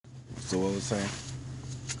So what was saying?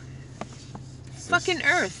 Fucking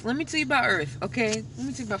Earth. Let me tell you about Earth, okay? Let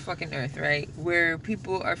me tell you about fucking Earth, right? Where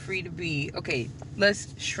people are free to be. Okay,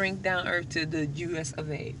 let's shrink down Earth to the US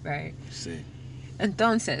of A, right? See.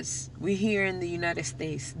 Entonces, we here in the United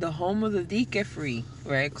States, the home of the dique free,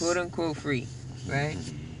 right? Quote unquote free, right?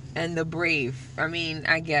 And the brave. I mean,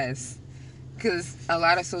 I guess. Because a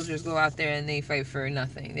lot of soldiers go out there and they fight for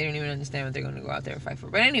nothing. They don't even understand what they're going to go out there and fight for.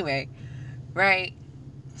 But anyway, right?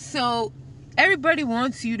 So, everybody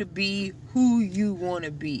wants you to be who you want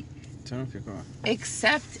to be. Turn off your car.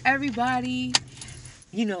 Accept everybody.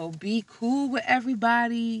 You know, be cool with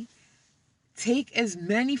everybody. Take as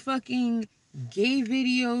many fucking gay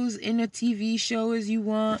videos in a TV show as you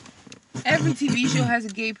want. Every TV show has a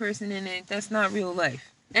gay person in it. That's not real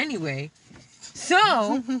life. Anyway,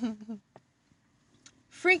 so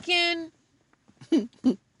freaking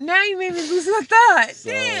now you made me lose my thought.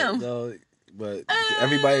 Damn. So, but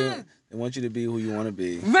everybody, they want you to be who you want to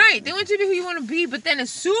be. Right. They want you to be who you want to be, but then as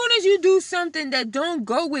soon as you do something that don't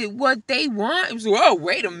go with what they want, it's whoa,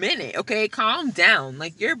 wait a minute. Okay, calm down.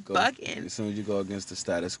 Like, you're bugging. As soon as you go against the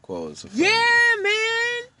status quo, it's a fight. Yeah,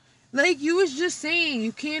 man. Like you was just saying,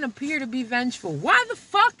 you can't appear to be vengeful. Why the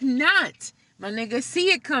fuck not? My nigga,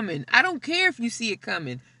 see it coming. I don't care if you see it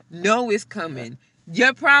coming. Know it's coming.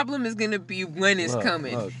 Your problem is going to be when it's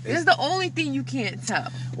coming. Look, it's the only thing you can't tell.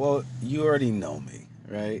 Well, you already know me,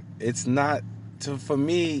 right? It's not, for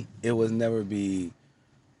me, it would never be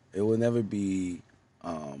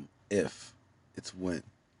if, it's when.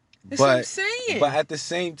 That's what I'm saying. But at the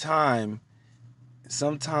same time,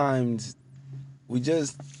 sometimes we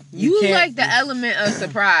just... You like the element of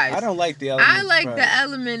surprise. I don't like the element I like the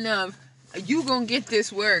element of... You gonna get this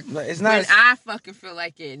work it's not when I fucking feel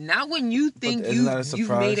like it. Not when you think you've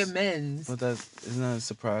made amends. But isn't that a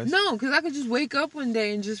surprise? No, because I could just wake up one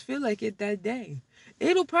day and just feel like it that day.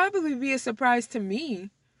 It'll probably be a surprise to me.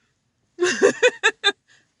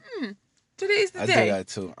 Today's the day. I do that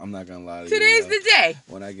too. I'm not gonna lie to you. Today's the day.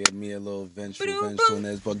 When I get me a little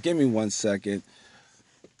vengefulness. But give me 1 second.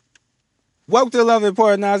 Welcome to the Love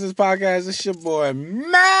Important Nonsense Podcast. It's your boy,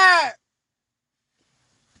 Matt.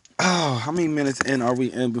 Oh, how many minutes in are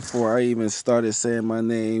we in before I even started saying my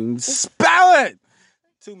name? Spell it!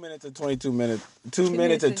 2 minutes and 22 minutes. 2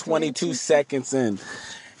 minutes and 22 seconds in.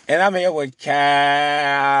 And I'm here with Cat.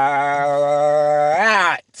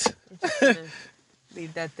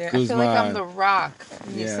 Leave that there. I feel like I'm the Rock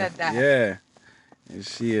when you said that. Yeah. And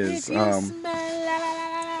she is. And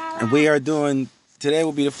we are doing, today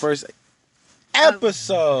will be the first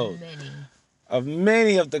episode of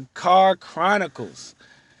many of the Car Chronicles.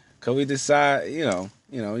 Cause we decide, you know,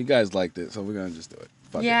 you guys liked it, so we're gonna just do it.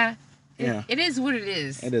 Fuck it. It is what it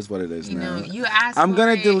is. It is what it is you now. Know, you asked. I'm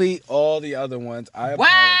gonna delete all the other ones. I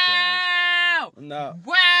apologize. No.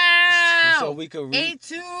 Wow. So we could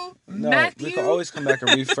Matthew. We could always come back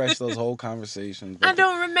and refresh those whole conversations. I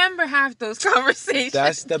don't remember half those conversations.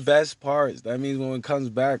 That's the best part. That means when it comes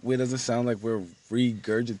back, it doesn't sound like we're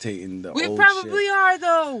regurgitating the old shit. We probably are,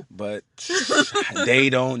 though. But they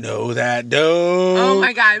don't know that, dude. Oh,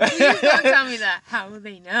 my God. Please don't tell me that. How would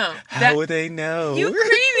they know? How would they know? You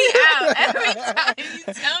creep me out every time you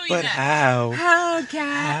tell me but that. How? How,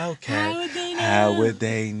 Kat? How would they know? How would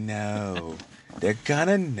they know? They're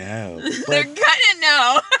gonna know. They're gonna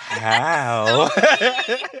know. How?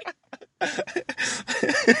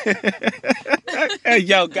 Hey,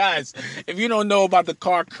 yo, guys, if you don't know about the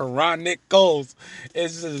Car Chronicles,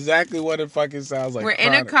 it's exactly what it fucking sounds like. We're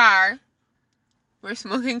in a car. We're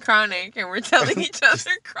smoking chronic, and we're telling each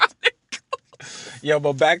other chronic. Yo,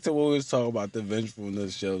 but back to what we was talking about, the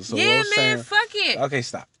vengefulness show. So yeah, man, fuck it. Okay,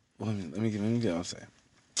 stop. Let me get what I'm saying.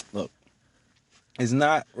 Look. It's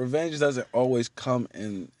not, revenge doesn't always come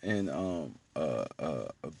in a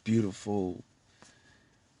beautiful,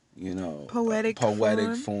 poetic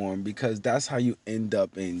form, because that's how you end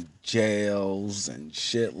up in jails and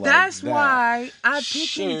shit like that's that. That's why I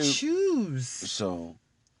pick and choose. So.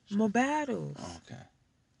 My battles.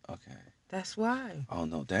 Okay. That's why. Oh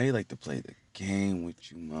no, Daddy like to play the game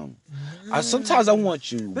with you, Mom. Sometimes I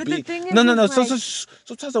want you to but be. The thing is no. Like...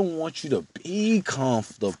 Sometimes I want you to be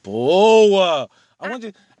comfortable. I want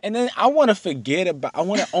you, and then I want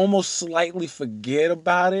to almost slightly forget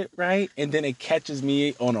about it, right? And then it catches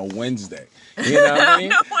me on a Wednesday. You know what I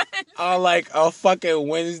mean? On like a fucking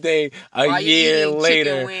Wednesday a year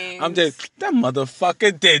later, I'm just, that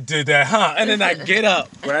motherfucker did do that, huh? And then I get up,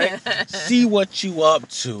 right? See what you up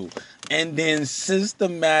to, and then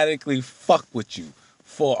systematically fuck with you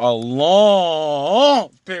for a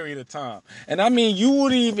long period of time. And I mean, you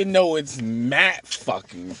wouldn't even know it's Matt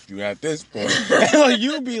fucking with you at this point. And like,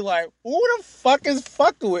 you'd be like, who the fuck is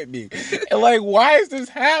fucking with me? And like, why is this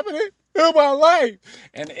happening in my life?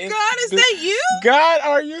 And God, is that you? God,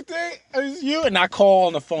 are you think it's you? And I call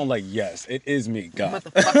on the phone like, yes, it is me, God.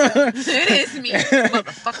 Motherfucker. It is me,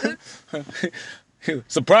 motherfucker.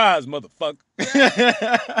 Surprise, motherfucker.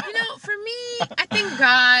 You know, for me,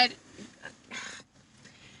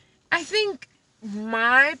 I think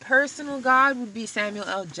my personal God would be Samuel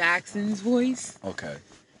L. Jackson's voice. Okay.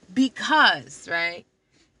 Because, right?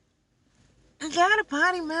 I got a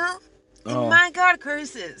potty mouth. And Oh. my God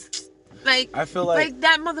curses. Like, I feel like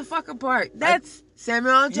that motherfucker part. That's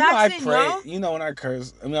Samuel L. Jackson, you know, I pray. yo. You know, when I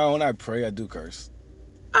curse, when I pray, I do curse.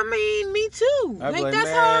 I mean, me too. I be Like, like, that's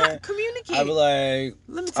how I man, communicate. I be like,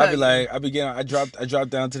 Let me tell you. I drop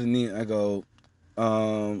down to the knee and I go,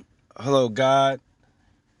 hello, God.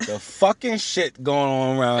 The fucking shit going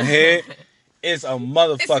on around here is a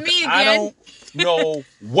motherfucker. It's me again. I don't know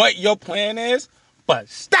what your plan is, but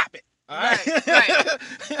stop it. All right. Right.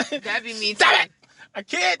 That'd be me too. Stop it. I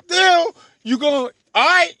can't deal. You going, all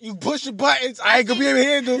right, you push your buttons. I ain't gonna be able to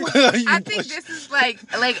handle. I think this is like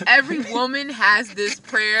every woman has this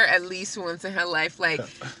prayer at least once in her life. Like,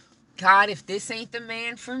 God, if this ain't the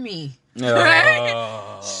man for me,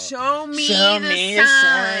 right? Show me the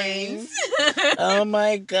signs. Oh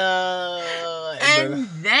my God. And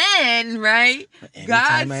then, right?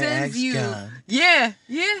 God sends you. God, yeah.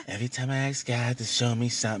 every time I ask God to show me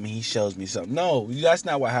something, he shows me something. No, that's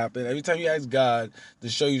not what happened. Every time you ask God to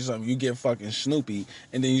show you something, you get fucking snoopy,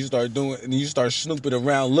 and then you start snooping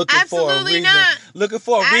around looking for a reason. Looking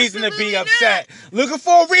for a reason to be upset. Looking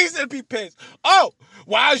for a reason to be pissed. Oh,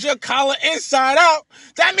 why is your collar inside out?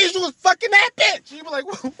 That means you was fucking that bitch. You be like,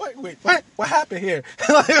 wait, what? What happened here?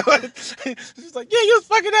 She's like, yeah, you was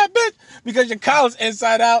fucking that bitch because your collar's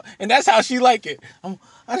inside out, and that's how she like it. I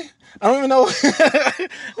don't even know. Who is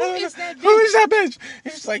that bitch? Who is that bitch?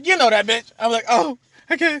 And she's like, you know that bitch. I'm like, oh,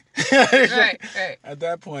 okay. Right. At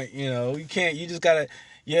that point, you can't. You just gotta.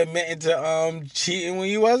 You're admitting to cheating when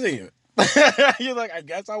you wasn't here. You're like, I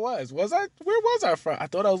guess I was. Was I? Where was I from? I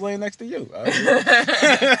thought I was laying next to you.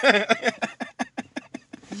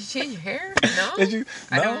 Did you change your hair? No. Did you?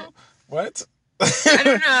 I No. don't. What?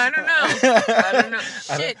 I don't know.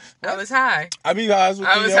 Shit, I was high. I mean, guys, with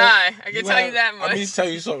I you, was yo, high. I can tell you that much. Let me tell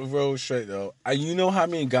you something real straight though. You know how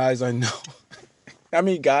many guys I know? How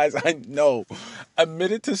many guys I know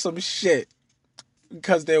admitted to some shit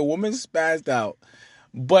because their woman spazzed out,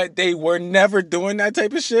 but they were never doing that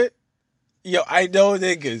type of shit? Yo, I know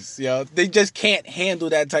niggas, yo. They just can't handle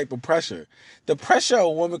that type of pressure. The pressure a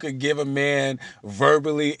woman could give a man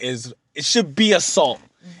verbally it should be assault.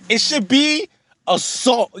 It should be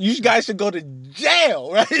assault. You guys should go to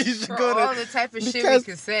jail, right? You should For all the type of shit we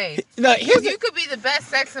could say. You could be the best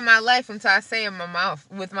sex in my life until I say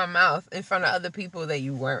with my mouth in front of other people that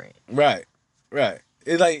you weren't. Right.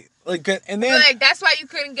 It's like, and then like that's why you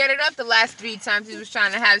couldn't get it up the last 3 times he was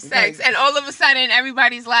trying to have sex, and all of a sudden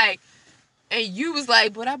everybody's like, and you was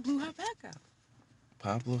like, but I blew her back out.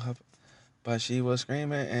 I blew her, but she was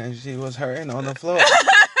screaming and she was hurting on the floor.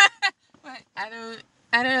 What? I don't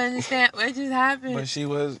understand what just happened. But she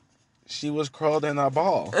was curled in a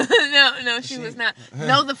ball. No, she was not.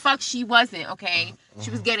 No, the fuck she wasn't, okay?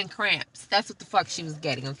 She was getting cramps. That's what the fuck she was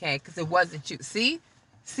getting, okay? Because it wasn't you. See?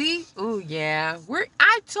 Ooh, yeah.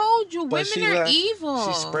 I told you, But women are evil.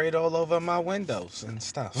 She sprayed all over my windows and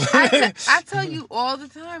stuff. I tell you all the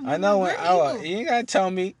time. I know we're evil. you ain't gotta tell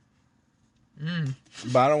me.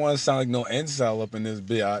 But I don't want to sound like no incel up in this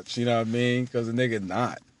bitch. You know what I mean? Because the nigga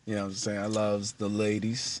not. You know what I'm saying? I loves the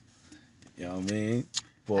ladies. You know what I mean?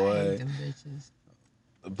 Boy. I hate them bitches.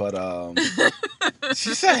 But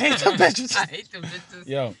she said hate them bitches. I hate them bitches.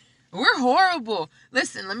 Yo. We're horrible.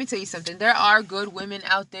 Listen, let me tell you something. There are good women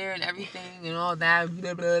out there and everything and all that.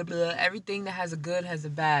 Blah, blah, blah. Everything that has a good has a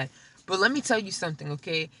bad. But let me tell you something,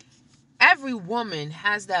 okay? Every woman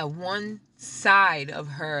has that one side of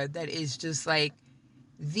her that is just like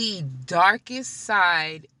the darkest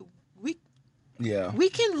side. We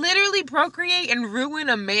can literally procreate and ruin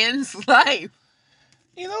a man's life.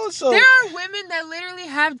 You know, so there are women that literally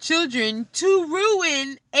have children to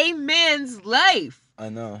ruin a man's life. I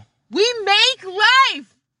know. We make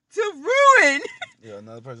life to ruin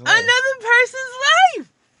another person's life.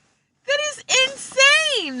 That is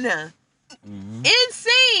insane.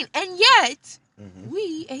 Insane. And yet,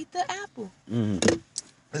 we ate the apple.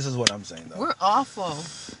 This is what I'm saying, though. We're awful.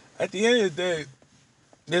 At the end of the day,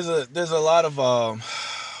 there's a lot of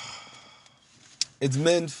it's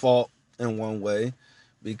men's fault in one way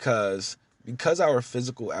because because our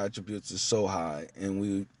physical attributes are so high,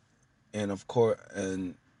 and of course,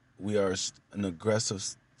 and we are an aggressive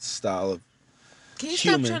style of Can you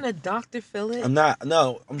human. stop trying to Dr. Phil it? I'm not.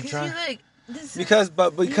 No, I'm Because trying. you're like, this Because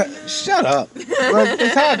shut up. Like,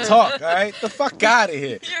 that's how I talk, all right? The fuck out of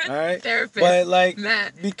here, You're all right? a therapist, But like,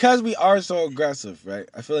 Matt. because we are so aggressive, right?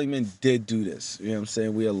 I feel like men did do this. You know what I'm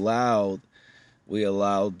saying? We allowed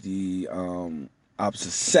the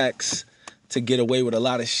opposite sex to get away with a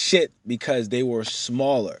lot of shit because they were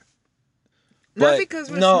smaller. Not because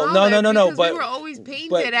we're smaller. Because we were always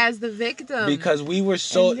painted as the victim. Because we were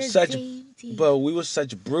but we were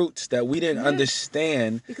such brutes that we didn't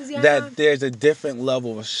understand that there's a different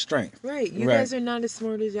level of strength. Right. You guys are not as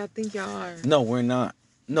smart as y'all think y'all are. No, we're not.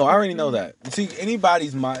 No, I already know that. See,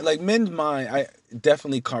 anybody's mind, like men's mind, I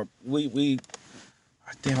definitely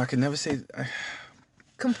damn, I could never say.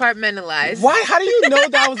 Compartmentalized. Why? How do you know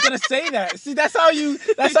that I was gonna say that? See, that's how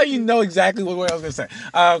you know exactly what I was gonna say.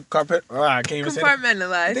 I can't even say that.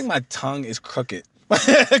 Compartmentalized. I think my tongue is crooked.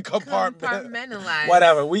 Compartmentalized.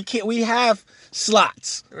 Whatever. We have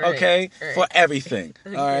slots, okay, for everything.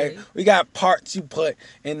 Okay. All right. We got parts you put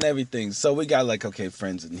in everything. So we got like, okay,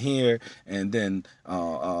 friends in here, and then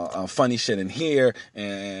funny shit in here,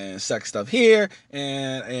 and sex stuff here,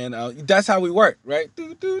 and that's how we work, right?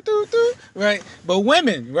 Right. But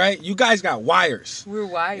women, right? You guys got wires. We're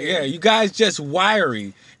wired. Yeah, you guys just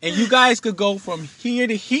wiry, and you guys could go from here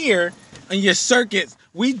to here in your circuits.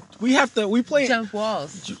 We play jump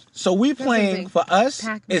walls. So we playing for us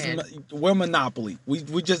Pac-Man. we're Monopoly. We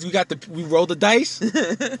roll the dice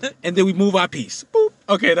and then we move our piece. Boop.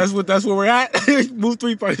 Okay, that's where we're at. Move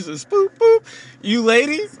 3 pieces. Boop boop. You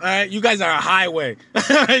ladies, all right, you guys are a highway.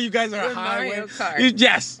 You guys are a highway. Mario Kart.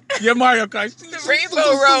 Yes, you're Mario Kart. The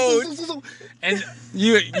Rainbow Road. And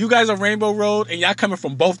you guys are Rainbow Road, and y'all coming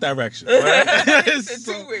from both directions. Right? It's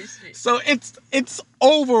a two-way street. So it's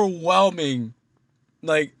overwhelming.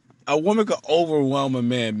 Like, a woman could overwhelm a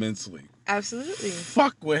man mentally. Absolutely.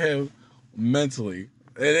 Fuck with him mentally.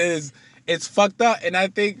 It's fucked up. And I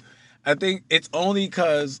think it's only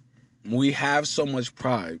because we have so much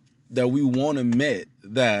pride that we won't admit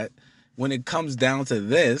that when it comes down to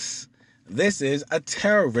this is a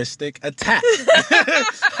terroristic attack.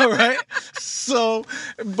 All right? So,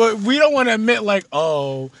 but we don't want to admit like,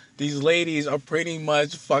 oh, these ladies are pretty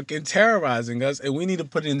much fucking terrorizing us, and we need to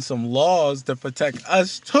put in some laws to protect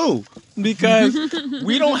us too, because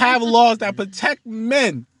we don't have laws that protect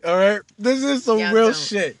men. All right, this is some real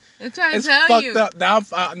shit. I'm trying It's to tell fucked you. up. Now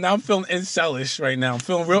I'm feeling incelish right now. I'm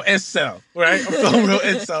feeling real incel, right? I'm feeling real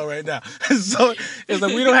incel right now. So it's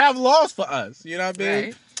like we don't have laws for us. You know what I mean?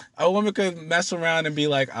 Right. A woman could mess around and be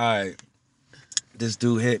like, all right, this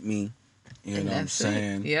dude hit me. You know what I'm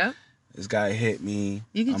saying? Yeah. This guy hit me.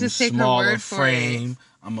 You can I'm just a take her smaller word for frame. it.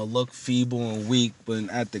 I'm gonna look feeble and weak, but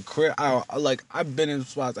at the crib, I've been in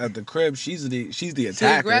spots at the crib. She's the attacker.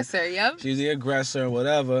 The aggressor. Yep. She's the aggressor,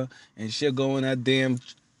 whatever, and she'll go in that damn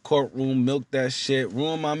courtroom, milk that shit,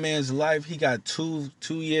 ruin my man's life. He got two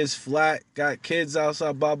years flat, got kids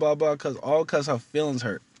outside, blah blah blah, cause her feelings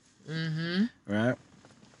hurt. Mm-hmm. Right.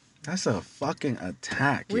 That's a fucking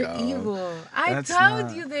attack, We're y'all. evil. I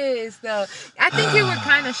told you this, though. I think you were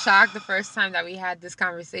kind of shocked the first time that we had this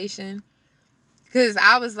conversation. Because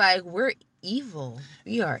I was like, we're evil.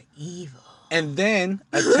 We are evil. And then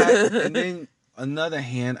attack, and then another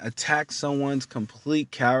hand, attack someone's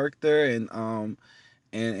complete character and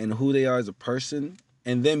who they are as a person,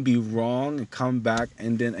 and then be wrong and come back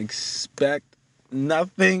and then expect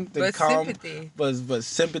nothing to But come sympathy. but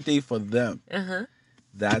sympathy for them. Uh-huh.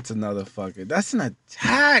 That's that's an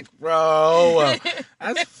attack, bro.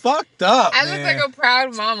 That's fucked up. I look like a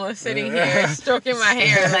proud mama sitting here stroking my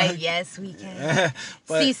hair like, yes, we can.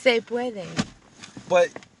 Si se puede. But,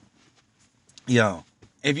 yo,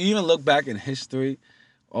 if you even look back in history,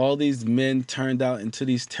 all these men turned out into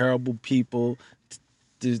these terrible people.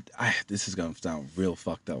 This is going to sound real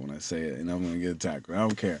fucked up when I say it, and I'm going to get attacked. I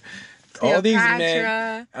don't care. All these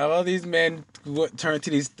men turn to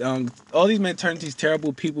these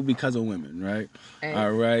terrible people because of women, right?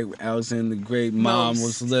 All right, Alexander the Great, mom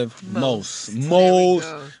was most,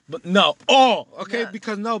 but no, all okay, yeah.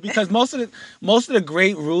 because most of the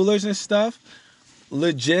great rulers and stuff,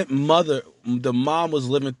 legit the mom was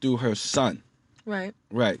living through her son. Right.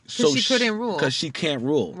 So she couldn't rule. Because she can't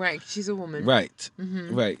rule. Right. She's a woman. Right.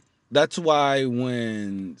 Mm-hmm. Right. That's why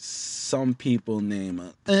when some people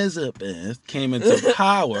named Elizabeth came into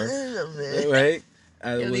power, right?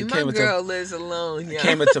 My girl lives alone. Yeah.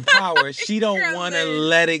 Came into power. She don't want to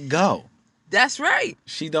let it go. That's right.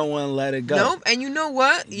 She don't want to let it go. Nope. And you know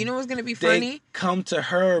what? You know what's gonna be funny? They come to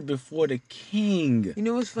her before the king. You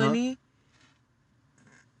know what's funny?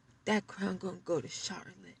 that crown gonna go to Charlotte.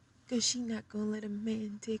 Because she not gonna let a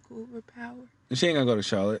man take over power. And she ain't gonna go to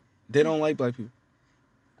Charlotte. They don't like black people.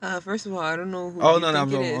 First of all, I don't know who Oh, you no,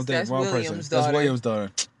 think no, it is. That's wrong William's person. daughter. That's William's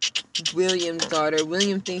daughter. William's daughter.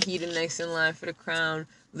 William think he the next in line for the crown.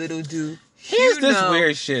 Little do Here's this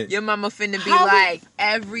weird shit. Your mama finna be like,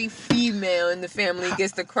 every female in the family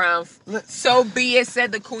gets the crown. So be it,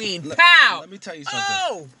 said the queen. Pow! Let me tell you something.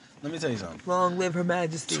 Oh! Let me tell you something. Long live her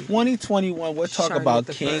majesty. 2021, we're talking Charlotte about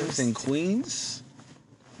the kings First. and queens.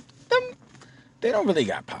 Them, they don't really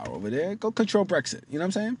got power over there. Go control Brexit. You know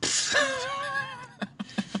what I'm saying?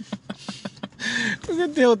 We're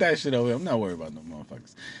gonna deal with that shit over here. I'm not worried about no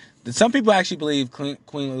motherfuckers. Some people actually believe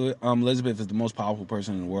Queen Elizabeth is the most powerful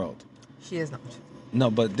person in the world. She is not. No,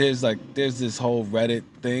 but there's this whole Reddit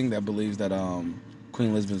thing that believes that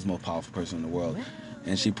Queen Elizabeth is the most powerful person in the world,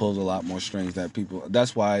 and she pulls a lot more strings that people.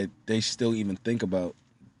 That's why they still even think about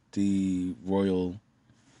the royal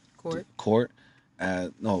court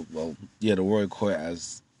as the royal court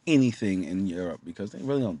as anything in Europe, because they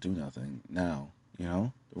really don't do nothing now. You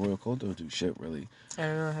know, the royal court don't do shit really. I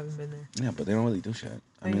don't know. I haven't been there. Yeah, but they don't really do shit.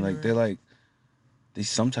 I mean, like they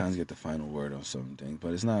sometimes get the final word on certain things,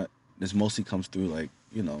 but it's not. This mostly comes through, like,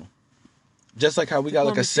 you know, just like how we got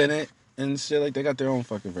like a Senate and shit. Like, they got their own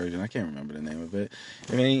fucking version. I can't remember the name of it.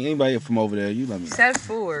 If anybody from over there, you let me know. Set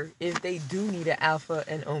 4, if they do need an alpha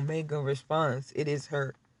and omega response, it is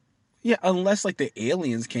her. Yeah, unless like the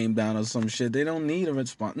aliens came down or some shit, they don't need a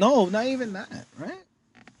response. No, not even that, right?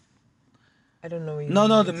 I don't know. What you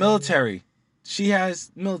No, the military. She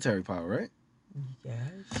has military power, right? Yeah,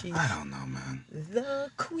 she's I don't know, man. the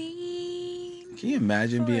queen. Can you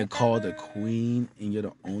imagine being called a queen and you're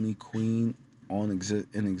the only queen in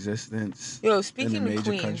existence? Yo, speaking in the of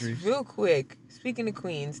major queens, countries? real quick. Speaking of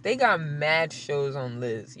queens, they got mad shows on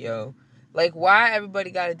Liz, yo. Like, why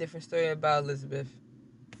everybody got a different story about Elizabeth?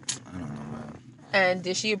 I don't know, man. And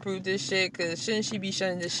did she approve this shit? Because shouldn't she be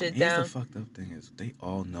shutting this shit Here's down? the fucked up thing is they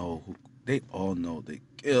all know they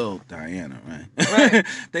killed Diana, right? Right.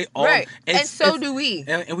 They all right. And so do we.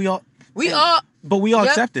 And we all but we all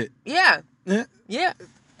Yep. accept it. Yeah. Yeah. Yeah.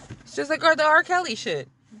 It's just like the R. Kelly shit.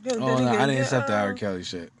 Oh no, I didn't accept the R. Kelly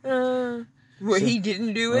shit. Where he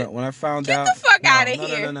didn't do it? When I found Get out, the fuck out of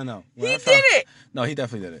here. No. He did it. No, he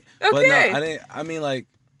definitely did it. Okay. But no, I didn't. I mean, like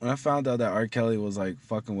when I found out that R. Kelly was like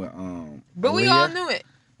fucking with But we all knew it.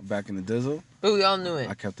 back in the Dizzle. But we all knew it.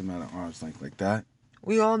 I kept him at an arm's length like that.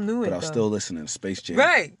 We all knew it. But I was still listening to Space Jam.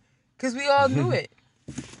 Right. Because we all knew it.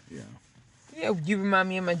 Yeah. Yeah, you remind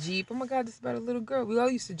me of my Jeep. Oh my God, this is about a little girl. We all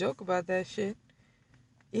used to joke about that shit.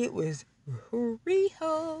 It was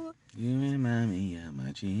real. You remind me of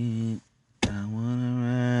my Jeep. I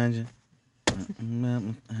wanna ride you.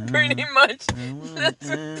 Pretty much.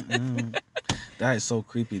 That is so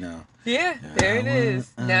creepy now. Yeah, there it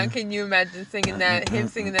is. Now can you imagine singing that, him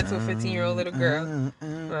singing that to a 15-year-old little girl?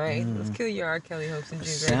 Right? Let's kill your R. Kelly hopes and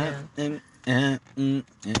dreams right now.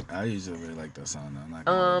 I usually really like that song. I'm not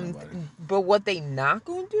gonna lie to nobody. But what they not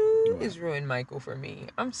gonna do is ruin Michael for me.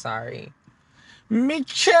 I'm sorry.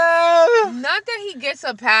 Michelle! Not that he gets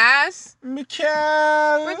a pass.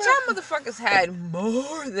 Michelle! But y'all motherfuckers had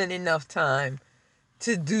more than enough time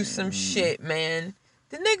to do some shit, man.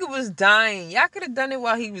 The nigga was dying. Y'all could have done it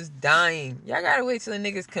while he was dying. Y'all gotta wait till the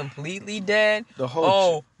nigga's completely dead.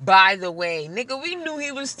 By the way, nigga, we knew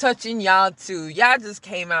he was touching y'all too. Y'all just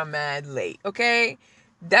came out mad late, okay?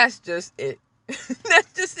 That's just it.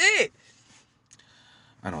 That's just it.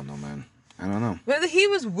 I don't know, man. I don't know. Whether he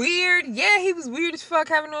was weird, yeah, he was weird as fuck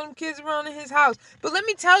having all them kids around in his house. But let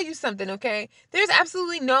me tell you something, okay? There's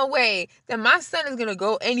absolutely no way that my son is gonna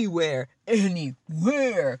go anywhere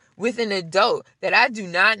with an adult that I do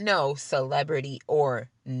not know, celebrity or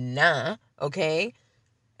nah, okay?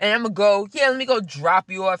 And I'm gonna go, let me go drop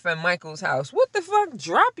you off at Michael's house. What the fuck?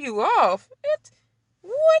 Drop you off?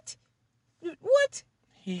 What?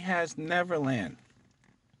 He has Neverland.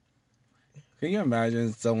 Can you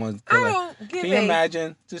imagine someone... Just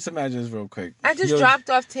imagine this real quick. I just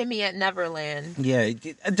dropped off Timmy at Neverland. Yeah,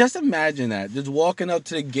 just imagine that. Just walking up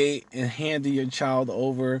to the gate and handing your child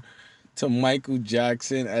over to Michael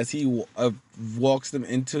Jackson as he walks them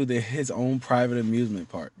into his own private amusement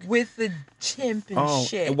park. With the chimp and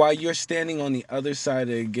shit. And while you're standing on the other side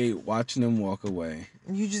of the gate watching them walk away.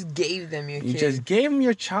 You just gave them your kid. You just gave him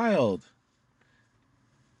your child.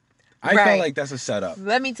 I felt like that's a setup.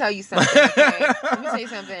 Let me tell you something, okay?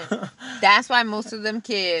 That's why most of them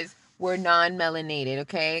kids were non-melanated,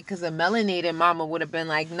 okay? Because a melanated mama would have been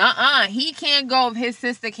like, nuh-uh, he can't go if his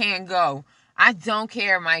sister can't go. I don't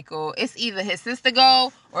care, Michael. It's either his sister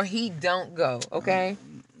go or he don't go, okay?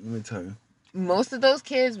 Let me tell you. most of those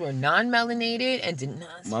kids were non-melanated and did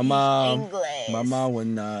not speak English. My mom would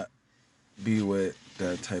not be with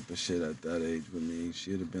that type of shit at that age with me.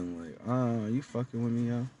 She'd have been like, are you fucking with me,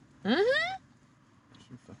 yo? Mm-hmm.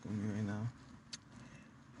 You fucking with me right now?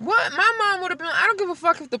 What? My mom would have been, I don't give a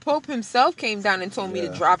fuck if the Pope himself came down and told me to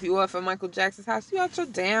drop you off at Michael Jackson's house. You out your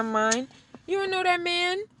damn mind. You don't know that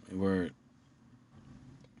man? Word.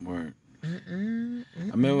 I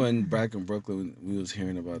remember when back in Brooklyn, we was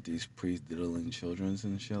hearing about these priests diddling children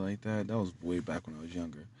and shit like that. That was way back when I was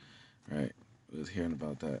younger, right? We was hearing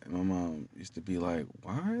about that. And my mom used to be like,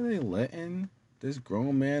 why are they letting this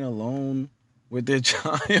grown man alone with their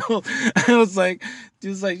child? I was like, she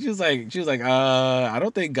was like, I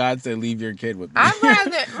don't think God said leave your kid with me. I'd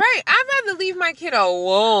rather leave my kid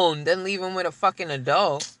alone than leave him with a fucking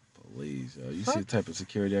adult. Please, yo. You see the type of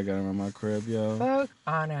security I got around my crib, yo? Fuck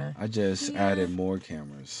honor. I just added more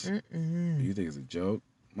cameras. You think it's a joke?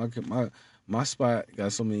 My spot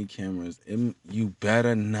got so many cameras. You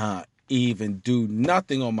better not even do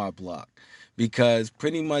nothing on my block, because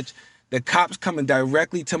pretty much the cops coming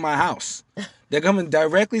directly to my house. They're coming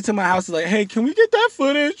directly to my house, like, hey, can we get that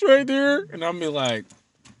footage right there? And I'm be like,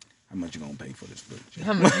 how much you gonna pay for this footage?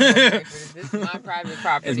 How much you gonna pay for this? This is my private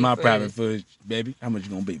property. It's my private footage, baby. How much you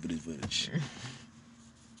gonna pay for this footage?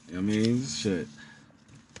 You know what I mean? Shit.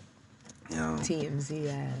 You know. TMZ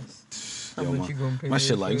ass. How much you gonna pay? My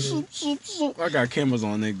shit like I got cameras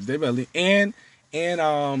on niggas. They better and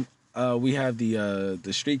we have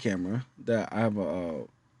the street camera that I have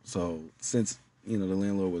so since the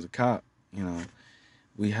landlord was a cop,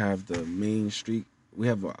 we have the main street. We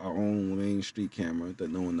have our own main street camera that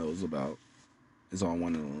no one knows about. It's on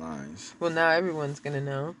one of the lines. Well, now everyone's going to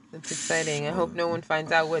know. That's exciting. I hope no one finds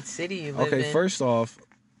out what city you live in. Okay, first off,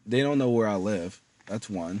 they don't know where I live. That's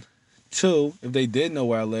one. Two, if they did know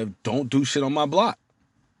where I live, don't do shit on my block.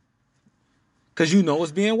 Because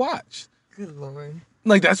it's being watched. Good Lord.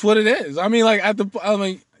 Like, that's what it is. I mean, like,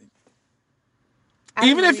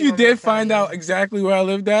 even if you did find out exactly where I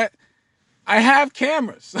lived at, I have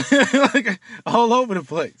cameras like all over the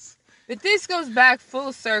place. But this goes back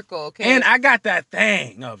full circle, okay? And I got that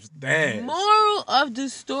thing upstairs. Moral of the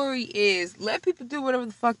story is let people do whatever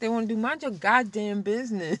the fuck they want to do. Mind your goddamn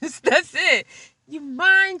business. That's it. You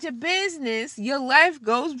mind your business, your life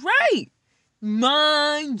goes right.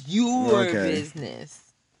 Mind your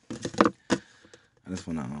business. I just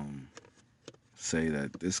want to say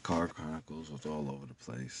that this Car Chronicles was all over the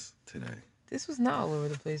place today. This was not all over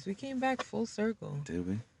the place. We came back full circle. Did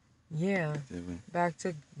we? Yeah. Did we? Back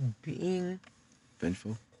to being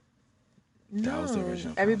vengeful? No. That was the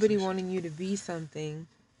original everybody wanting you to be something.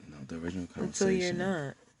 No, the original conversation. Until you're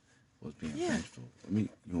not. Was being vengeful. You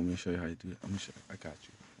want me to show you how you do it? I'm gonna show you. I got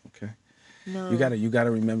you. Okay? No. You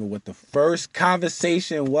gotta remember what the first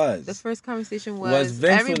conversation was. The first conversation was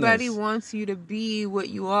everybody wants you to be what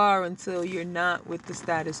you are until you're not with the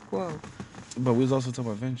status quo. But we was also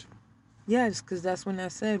talking about vengeful. Yes, because that's when I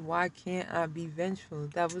said, why can't I be vengeful?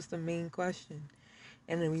 That was the main question.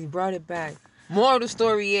 And then we brought it back. Moral of the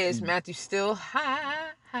story is, Matthew still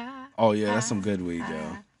high. Oh, yeah, that's some good weed,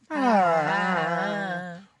 yo.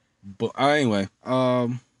 But anyway, how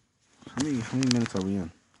many minutes are we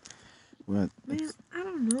in? Man, I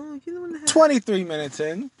don't know. You're the one that has 23 minutes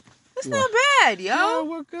in. That's not bad, yo. Yeah,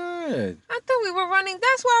 we're good. I thought we were running.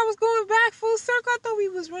 That's why I was going back full circle. I thought we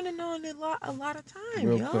was running on a lot of time,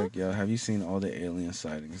 Real quick, yo. Have you seen all the alien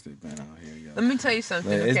sightings that've been out here, yo? Let me tell you something,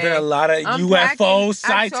 There's been a lot of UFO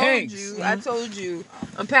sightings. I told you.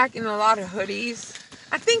 I'm packing a lot of hoodies.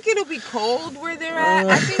 I think it'll be cold where they're at.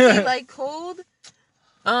 I think they like cold.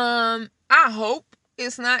 I hope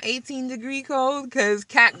it's not 18-degree cold, because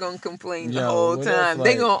Cat gonna complain the whole time.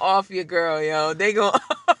 They gonna off your girl, yo. They gonna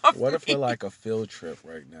off What if we're like a field trip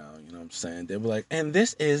right now? You know what I'm saying? They were like, and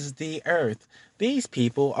this is the Earth. These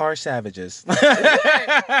people are savages. They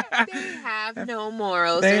have no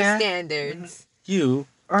morals or standards. You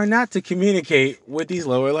are not to communicate with these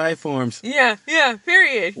lower life forms. Yeah,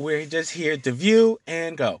 period. We're just here to view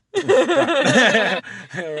and go. All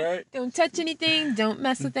right? Don't touch anything. Don't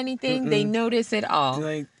mess with anything. They notice it all.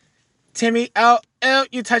 Like, Timmy,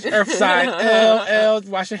 you touch Earth side.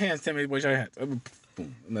 Wash your hands, Timmy. Wash your hands.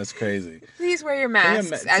 Boom. That's crazy. Please wear your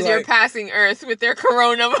masks as you're passing Earth with their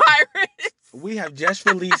coronavirus. We have just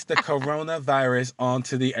released the coronavirus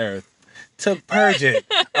onto the Earth to purge it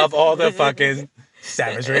of all the fucking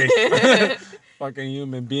savagery. Fucking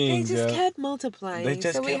human beings. They just kept multiplying.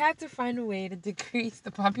 We had to find a way to decrease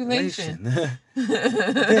the population.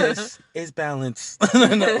 This is balance.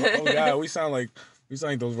 Oh God, we sound like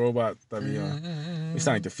those robots that we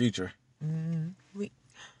sound like the future.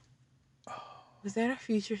 Was that our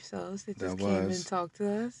future selves that just That came was. and talked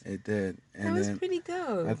to us? It did. That And was then pretty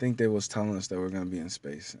dope. I think they was telling us that we're gonna be in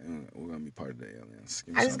space and we're gonna be part of the aliens.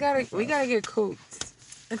 Give me I just something we high gotta five. get coats.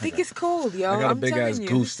 I think got- it's cold, yo. I got a I'm big ass telling you.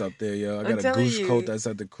 goose up there, yo. I I'm got a telling goose you. coat that's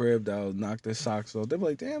at the crib that'll knock their socks off. They're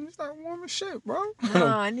like, damn, it's not warm as shit, bro.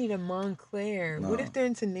 Nah, I need a Montclair. No. What if they're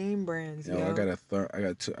into name brands, yo? I got a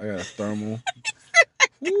thermal.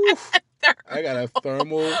 Woo. I got a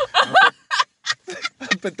thermal. I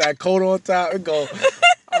put that coat on top and go,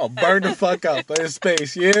 I'll burn the fuck up in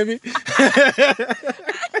space, you hear me?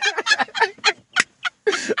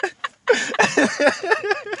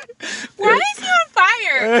 Why is he on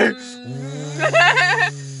fire?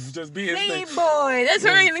 Just be in Flame space. boy. That's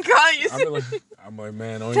what I'm gonna call you. I'm like,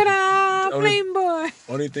 man, Ta-da! only- Flame boy.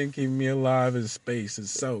 only thing keeping me alive is space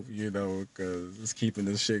itself, you know, because it's keeping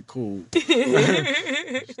this shit cool.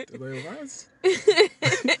 Like, what?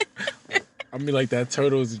 I mean, like that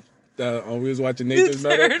turtles that we was watching Nature's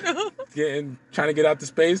Meadow, trying to get out to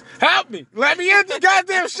space. Help me! Let me in this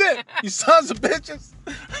goddamn shit! You sons of bitches!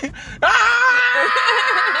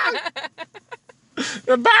 Ah!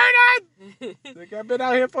 They're burning! Like, I've been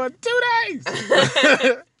out here for 2 days.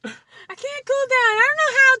 I can't cool down. I don't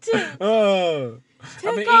know how to.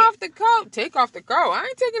 Take off the coat. Take off the coat. I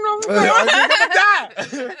ain't taking off the coat. I'm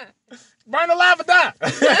gonna die. Burn alive or die.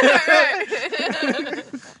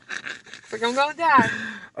 It's like I'm gonna die.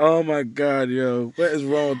 Oh my God, yo. What is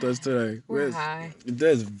wrong with us today? We're high.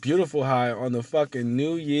 There's beautiful high on the fucking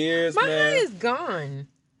New Year's, My man. high is gone.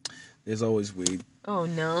 There's always weed. Oh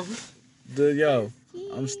no. Yo,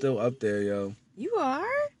 I'm still up there, yo. You are?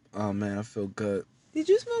 Oh man, I feel good. Did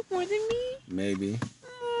you smoke more than me? Maybe.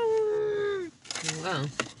 Well,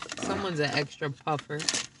 someone's an extra puffer.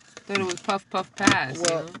 Thought it was puff puff pass.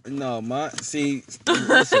 Well, no,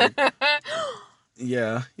 listen.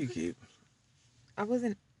 Yeah, you keep. I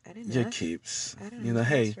didn't Your ask. keeps. I don't You know, know.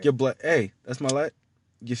 hey, That's right. hey, that's my light.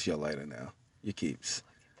 Get your lighter now. Your keeps.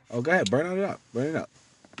 Oh, go ahead, burn it up. Burn it up.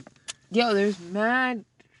 Yo, there's mad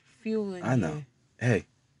fuel in I know. here. Hey,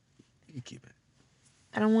 you keep it.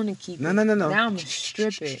 I don't want to keep No, it. no. Now I'm gonna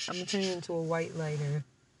strip it. I'm gonna turn it into a white lighter.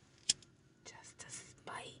 Just to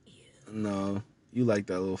spite you. No, you like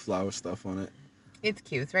that little flower stuff on it. It's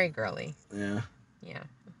cute. It's very girly. Yeah. Yeah.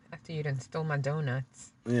 After you done stole my donuts.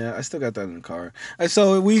 Yeah, I still got that in the car. And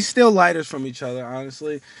so we steal lighters from each other,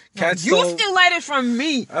 honestly. You steal lighters from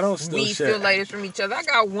me. I don't steal We shit. steal lighters from each other. I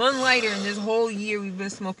got one lighter in this whole year we've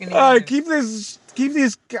been smoking together. All right, keep this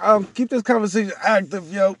conversation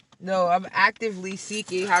active, yo. No, I'm actively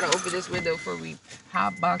seeking how to open this window before we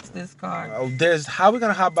hotbox this car. How we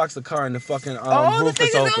gonna hotbox the car and the fucking the roof thing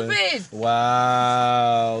is is open? open.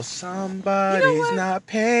 Wow, somebody's what? not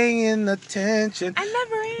paying attention. I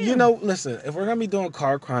never am. You know, listen, if we're gonna be doing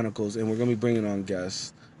car chronicles and we're gonna be bringing on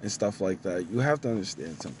guests and stuff like that, you have to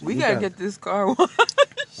understand something. we You gotta get this car washed.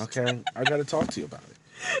 Okay, I gotta talk to you about it.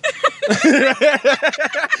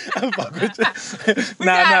 I'm fucking with you. We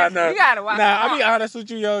gotta watch the I'll car. be honest with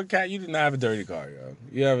you, yo, Kat. You do not have a dirty car, yo.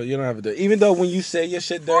 You don't have a dirty. Even though when you say your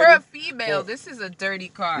shit For dirty. a female, this is a dirty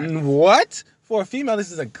car. What? For a female,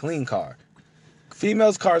 this is a clean car.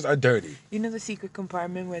 Females' cars are dirty. You know the secret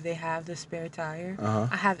compartment where they have the spare tire? Uh-huh.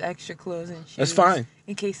 I have extra clothes and shoes. That's fine.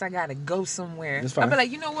 In case I gotta go somewhere. That's fine. I'll be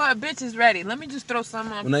like, you know what? A bitch is ready. Let me just throw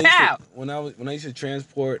some on. When I Pow! used to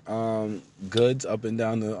transport goods up and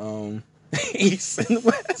down the east and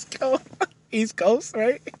west coast, east coast,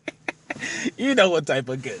 right? You know what type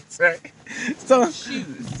of goods, right? So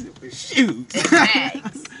shoes,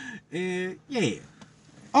 Bags. and yeah.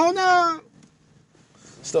 Oh no!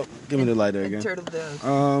 Stop! Give me the lighter again. Turtle doves.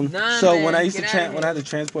 So man, when I used get to outta when I had here. to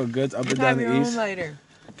transport goods up You and down have your the own east, lighter.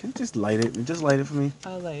 can you just light it? Just light it for me.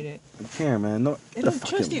 I'll light it. I can't, man. No, I get a don't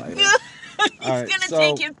trust fucking you. lighter. He's Alright, gonna so-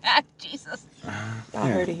 take it back, Jesus. Y'all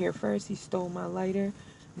Yeah. heard it here first. He stole my lighter.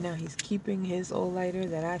 Now he's keeping his old lighter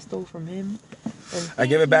that I stole from him. And I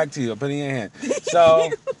give it back to you. I put it in your hand.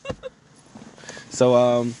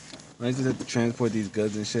 So, when I used to have to transport these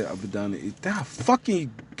goods and shit up and down the east, that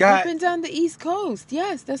fucking guy. up and down the East Coast.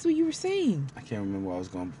 Yes, that's what you were saying. I can't remember where I was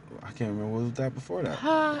going. I can't remember what was that before that.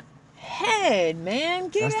 Hot head, man.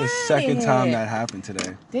 Get That's the outta second time here. that happened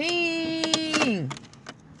today. Dang.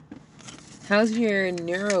 How's your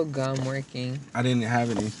neurogum working? I didn't have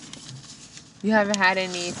any. You haven't had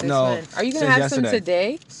any since No, when? Are you gonna since have some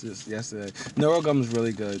yesterday. today? Since yesterday. Neurogum is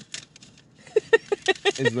really good.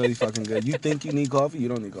 It's really fucking good. You think you need coffee? You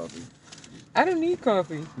don't need coffee. I don't need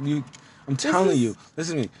coffee. I'm telling you.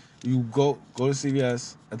 Listen to me. You go to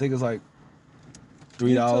CVS. I think it's like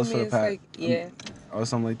 $3 for the pack. Yeah. Or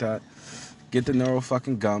something like that. Get the neuro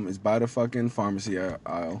fucking gum. It's by the fucking pharmacy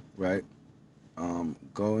aisle, right?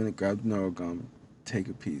 Go in and grab the Neuro gum, take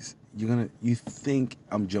a piece. You think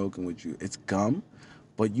I'm joking with you. It's gum,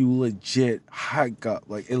 but you legit hike up.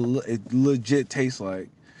 Like it legit tastes like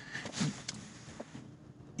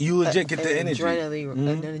you legit get the energy.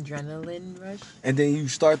 An adrenaline rush. And then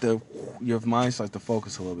your mind starts to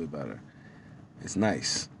focus a little bit better. It's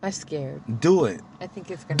nice. I'm scared. Do it. I think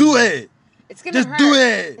it's gonna do hurt. it. It's gonna Just hurt. do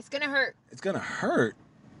it. It's gonna hurt. It's gonna hurt.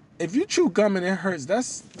 If you chew gum and it hurts,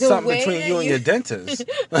 that's The something way between that you and your dentist.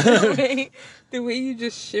 the way you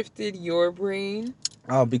just shifted your brain.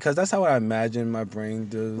 Oh, because that's how I imagine my brain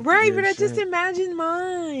does. Right, but I just imagine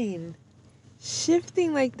mine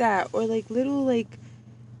shifting like that, or like little like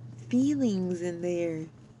feelings in there.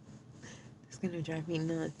 It's gonna drive me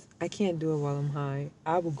nuts. I can't do it while I'm high.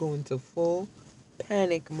 I will go into full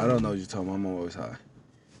panic mode. I don't know what you're talking about. I'm always high.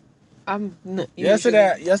 I'm not.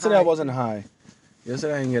 Yesterday I wasn't high.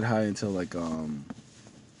 Yesterday I didn't get high until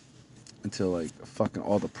fucking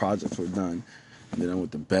all the projects were done, and then I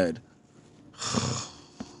went to bed.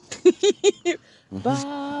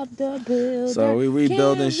 Bob the Builder. So we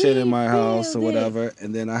rebuilding shit in my rebuild house or it? whatever,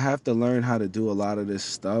 and then I have to learn how to do a lot of this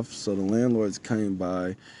stuff. So the landlord's came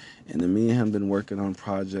by, and then me and him been working on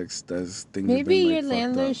projects. That's things. Maybe been, your fucked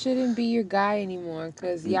landlord up. shouldn't be your guy anymore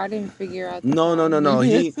because y'all didn't figure out. The No.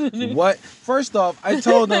 problem. What? First off, I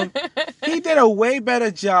told him he did a way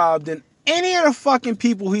better job than any of the fucking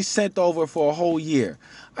people he sent over for a whole year.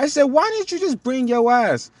 I said, why didn't you just bring your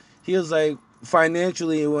ass? He was like,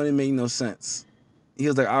 financially, it wouldn't make no sense. He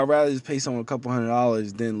was like, I'd rather just pay someone a couple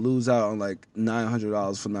 $100 than lose out on like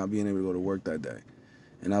 $900 for not being able to go to work that day.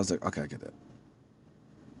 And I was like, okay, I get that.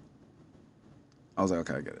 I was like,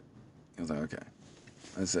 okay, I get it. He was like, okay.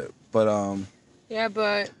 That's it. But Yeah,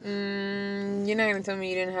 but you're not gonna tell me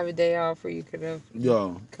you didn't have a day off, or you could have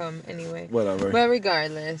come anyway. Whatever. But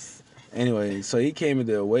regardless. Anyway, so he came and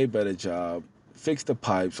did a way better job. Fixed the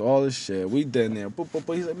pipes, all this shit. We did there. Boop, boop,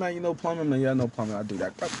 boop. He's like, man, you know plumbing? Man, yeah, I know plumbing. I do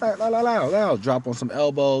that. Drop on some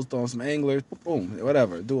elbows, throw on some anglers, boom,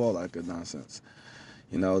 whatever. Do all that good nonsense.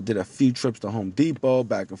 You know, did a few trips to Home Depot,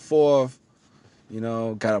 back and forth. You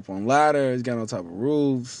know, got up on ladders, got on top of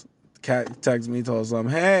roofs. Cat texted me, told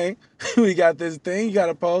us, hey, we got this thing, you got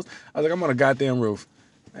to post. I was like, I'm on a goddamn roof.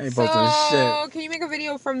 I ain't posting shit. Can you make a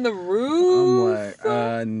video from the roof? I'm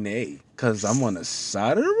like, nay, because I'm on the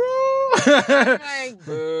side of the roof. Like,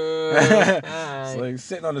 boo. It's like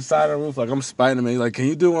sitting on the side of the roof, like I'm Spider-Man. Like, can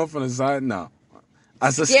you do one from the side? No. I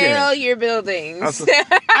was Scale scared. your buildings.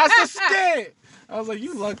 I was scared. I was like,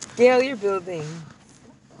 you lucky. Scale your building.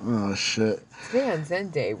 Oh, shit. Today on Zen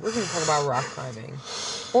Day, we're going to talk about rock climbing.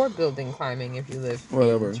 Or building climbing if you live in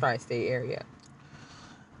the tri-state area.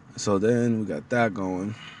 So then we got that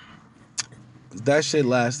going. That shit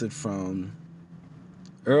lasted from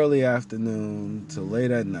early afternoon to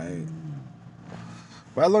late at night.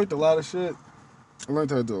 But I learned a lot of shit. I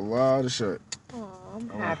learned how to do a lot of shit. Oh, I'm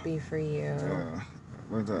happy for you. Yeah,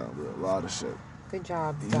 I learned how to do a lot of shit. Good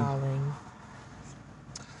job, darling.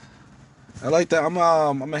 I like that. I'm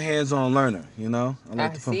a hands-on learner, you know? I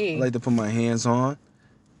like to put my hands on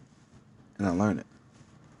and I learn it.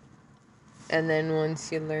 And then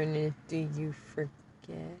once you learn it, do you forget?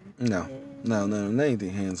 No, anything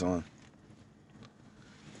hands-on.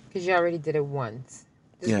 Because you already did it once.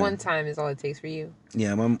 Just one time is all it takes for you.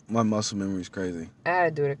 Yeah, my muscle memory's crazy. I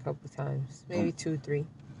had to do it a couple times. Maybe 2, 3.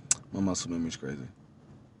 My muscle memory's crazy.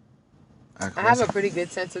 I have a pretty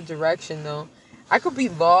good sense of direction, though. I could be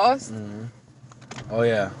lost. Mm-hmm. Oh,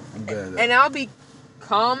 yeah. I'm good at that. And I'll be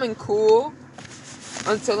calm and cool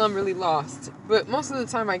until I'm really lost. But most of the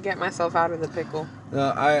time, I get myself out of the pickle. No,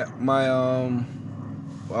 I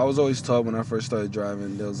was always taught when I first started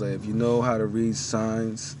driving, they was like, if you know how to read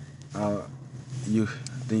signs, I was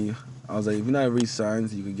like, if you know how to read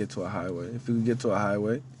signs, you can get to a highway. If you can get to a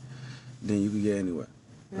highway, then you can get anywhere,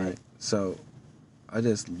 right? So I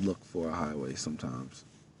just look for a highway sometimes.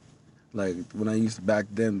 Like when I used to back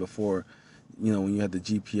then before, you know, when you had the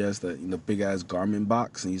GPS, the big ass Garmin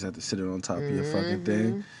box, and you just had to sit it on top of your fucking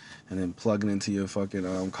thing, and then plug it into your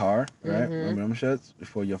fucking car, right? Remember them shits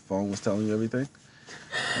before your phone was telling you everything.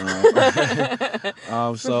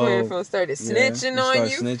 Before your phone started snitching on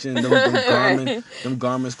you. Snitching. Them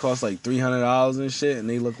Garments cost like $300 and shit, and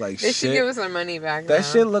they look like shit. They should give us our money back. That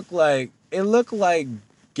shit looked like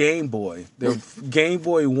Game Boy, the Game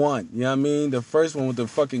Boy 1. You know what I mean? The first one with the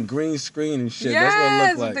fucking green screen and shit. Yes, that's what it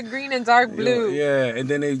looked like. With the green and dark blue. Yeah, and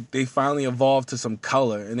then they finally evolved to some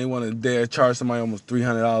color, and they want to dare charge somebody almost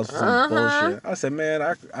 $300 for some bullshit. I said, man,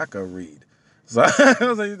 I could read. So I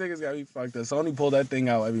was like, you niggas got me fucked up. So I only pull that thing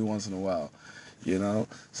out every once in a while, you know?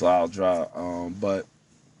 So I'll draw. But,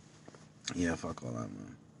 yeah, fuck all that,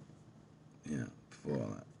 man. Yeah, before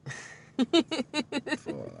all that.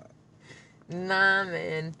 Before all that. Nah,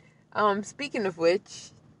 man. Speaking of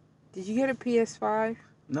which, did you get a PS5?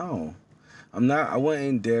 No. I'm not. I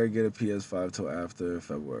wouldn't dare get a PS5 till after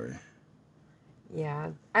February. Yeah,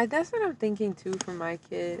 that's what I'm thinking too for my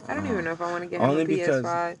kid. I don't even know if I want to get him Only a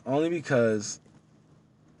PS5. because,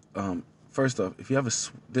 first off, if you have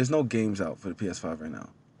there's no games out for the PS5 right now.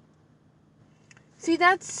 See,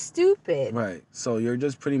 that's stupid. Right. So you're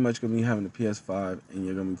just pretty much gonna be having the PS5, and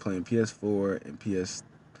you're gonna be playing PS4 and PS.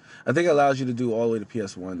 I think it allows you to do all the way to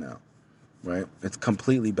PS1 now. Right? It's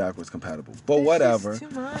completely backwards compatible. But That's whatever.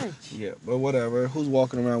 just too much. Yeah, but whatever. Who's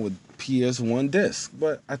walking around with PS1 disc?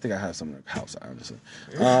 But I think I have some in the house, honestly.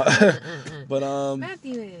 But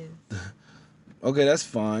Matthew is. okay, that's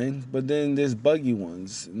fine. But then there's buggy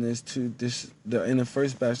ones, and in the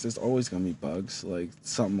first batch there's always gonna be bugs, like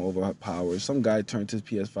something overpowered. Some guy turned his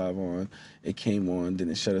PS5 on, it came on, then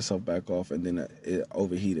it shut itself back off, and then it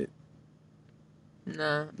overheated.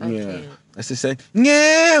 Nah, I can't. Let's just say,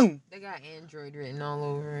 no! They got Android written all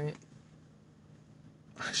over it.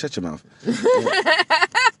 Shut your mouth.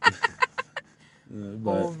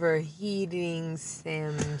 Overheating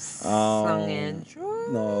Samsung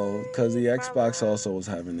Android. No, because the Xbox also was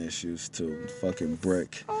having issues too. Fucking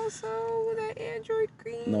brick. Also, that Android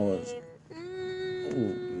green. No, it's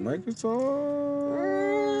Microsoft.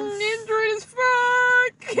 Android as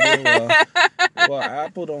fuck. Yeah, well,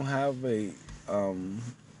 Apple don't have a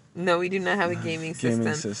No, we do not have a gaming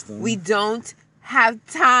system. We don't have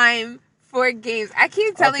time for games. I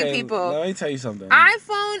keep telling people. Let me tell you something.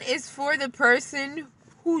 iPhone is for the person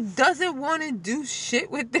who doesn't want to do shit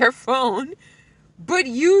with their phone, but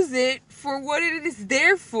use it for what it is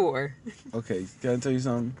there for. Okay, can I tell you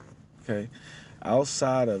something? Okay.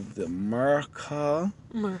 Outside of the America,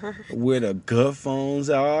 where the good phones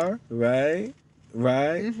are, right?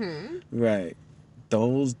 Mm-hmm. Right.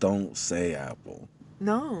 Those don't say Apple.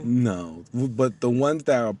 No. But the ones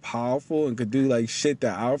that are powerful and could do like shit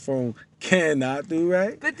that our phone cannot do,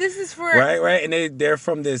 right? But this is for... Right. And they're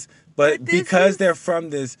from this... But because they're from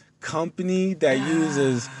this company that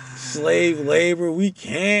uses slave labor, we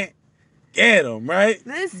can't get them, right?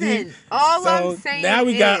 Listen, I'm saying now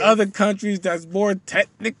we got other countries that's more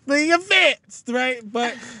technically advanced, right?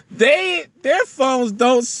 But their phones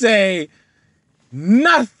don't say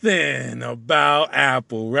nothing about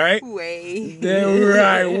Apple, right? They're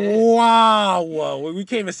right. Wow. We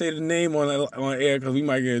can't even say the name on air because we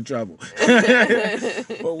might get in trouble.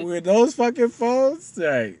 But with those fucking phones,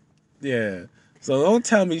 right? Yeah. So don't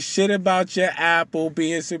tell me shit about your Apple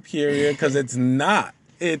being superior because it's not.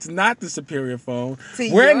 It's not the superior phone.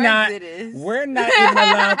 We're not even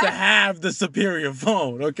allowed to have the superior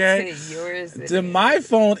phone, okay? My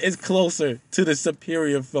phone is closer to the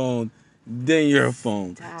superior phone than your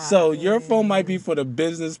phone. So your phone might be for the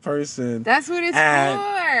business person. That's what it's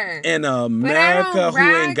for. In America who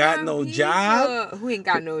ain't got no job. Who ain't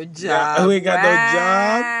got no job.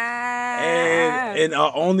 And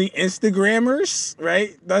only Instagrammers,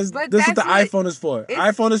 right? This is what the iPhone is for.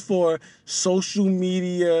 iPhone is for social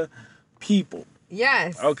media people.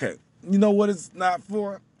 Yes. Okay. You know what it's not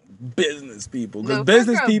for? Business people. Because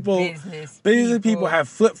business people have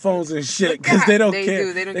flip phones and shit because they don't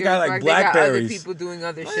care. They got like Blackberries. They got other people doing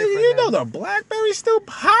other shit. You know the Blackberry still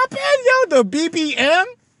popping, yo. The BBM.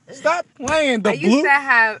 Stop playing the blue.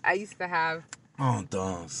 I used to have. Oh,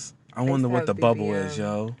 dumps. I wonder what the bubble is,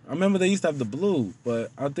 yo. I remember they used to have the blue,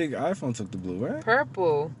 but I think iPhone took the blue, right?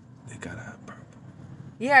 Purple. They gotta have purple.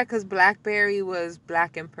 Yeah, because BlackBerry was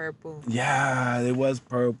black and purple. Yeah, it was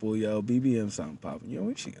purple, yo. BBM sound popping. Yo,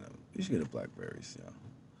 we should get a Blackberries, yo.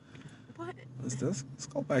 What? Let's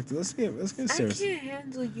go back to let's get serious. I can't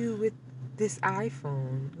handle you with this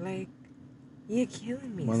iPhone. Like, you're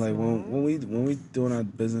killing me. Like when we doing our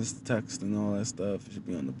business text and all that stuff, it should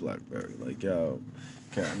be on the BlackBerry. Like, yo,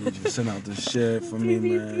 okay, I need you to send out this shit for me,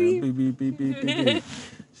 man. Beep, beep, beep, beep, beep.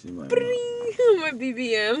 She like, my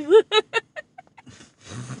BBM.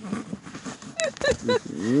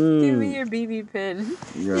 Give me your BB pin.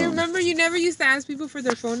 Yeah. You remember you never used to ask people for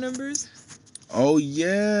their phone numbers? Oh,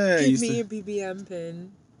 yeah. Give me your BBM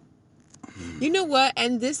pin. You know what?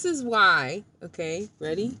 And this is why. Okay,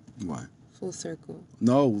 ready? Why? Full circle.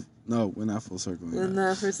 No, we're not full circling. We're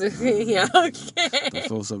not full circling. Yeah, okay. Don't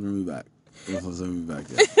full circle me back. Don't full circle me back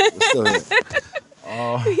yet. We're still here.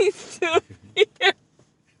 We're still here.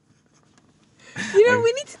 You know,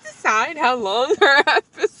 we need to decide how long our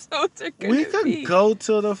episodes are going to be. We could go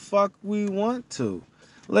till the fuck we want to.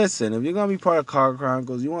 Listen, if you're gonna be part of Car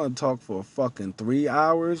Chronicles, you want to talk for fucking 3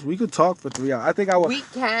 hours? We could talk for 3 hours. I think I would. We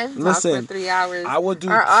can talk Listen, for 3 hours. I would do.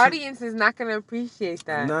 Our audience is not gonna appreciate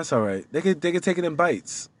that. No, that's all right. They could take it in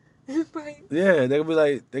bites. Right. Yeah, they could be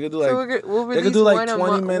like, they could do like, So we'll they could release do like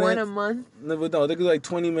one 20 minutes. one a month. No, they could do like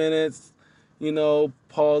 20 minutes. You know,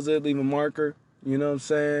 pause it, leave a marker. You know what I'm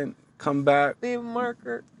saying? Come back. Leave a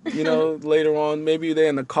marker. You know, later on, maybe they're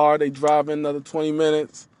in the car, they drive in another 20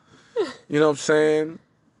 minutes. You know what I'm saying?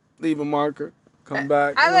 Leave a marker. Come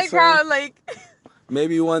back. I like how like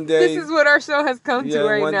maybe one day. this is what our show has come to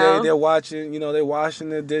right one now. day they're watching, they're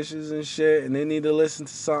washing their dishes and shit, and they need to listen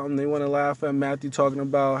to something. They want to laugh at Matthew talking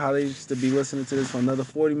about how they used to be listening to this for another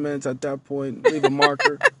 40 minutes. At that point, leave a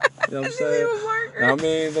marker. You know what I'm saying? Leave a marker. I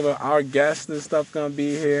mean, our guests and stuff gonna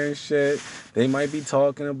be here and shit. They might be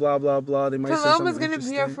talking and blah blah blah. They might say Paloma's something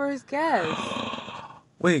gonna be our first guest.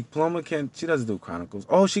 Wait, Paloma can't. She doesn't do Chronicles.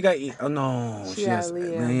 Oh, she got. Oh no, She has got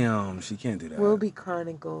Liam. Liam. She can't do that. Will be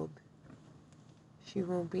chronicled. She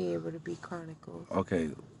won't be able to be chronicled.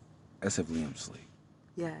 Okay, that's if Liam sleep.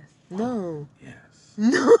 Yes. No. Yes.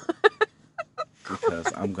 No.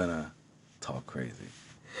 Because I'm gonna talk crazy.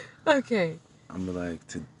 Okay. I'm gonna like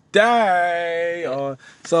today.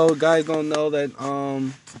 So guys don't know that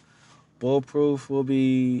Bulletproof will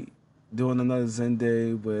be doing another Zen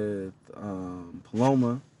Day with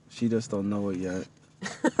Paloma. She just don't know it yet.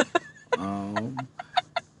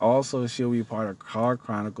 Also, she'll be part of Car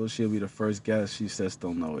Chronicles. She'll be the first guest. She just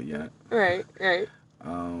don't know it yet. Right. This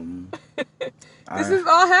This is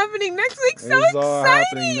all happening next week. So It's exciting. all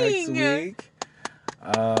happening next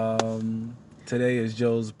week. Today is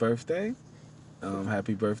Joe's birthday.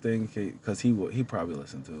 Happy birthday, because he probably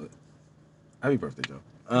listened to it. Happy birthday, Joe.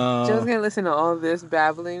 Joe's gonna listen to all this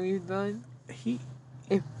babbling we've done. He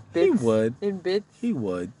would. In bits. He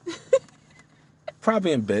would.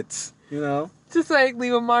 Probably in bits, Just like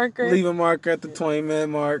leave a marker. Leave a marker at the 20-minute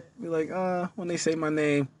mark. Be like, when they say my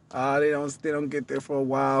name, they don't get there for a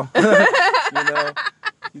while.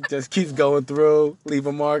 He just keeps going through, leave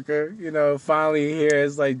a marker. Finally he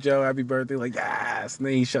hears like, Joe, happy birthday. Like, yes. And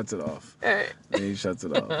then he shuts it off. All right. Then he shuts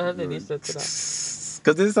it off. Then he shuts it off.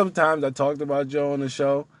 Because there's sometimes I talked about Joe on the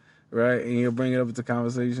show, right? And he'll bring it up into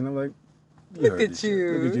conversation. I'm like, Look at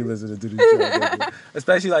you. Look at you listening to these shows.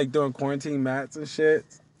 Especially like during quarantine mats and shit.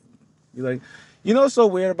 You're like, what's so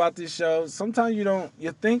weird about this show? Sometimes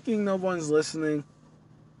you're thinking no one's listening.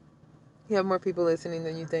 You have more people listening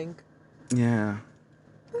than you think. Yeah.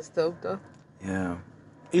 That's dope, though. Yeah.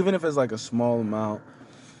 Even if it's like a small amount.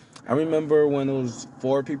 I remember when it was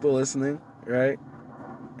 4 people listening, right?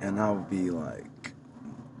 And I would be like,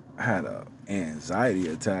 I had a anxiety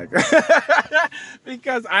attack.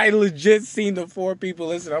 Because I legit seen the 4 people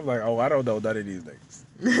listen. I'm like, I don't know none of these things.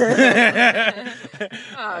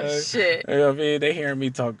 Oh, shit. You know what I mean? They hearing me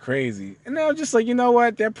talk crazy. And I'm just like, you know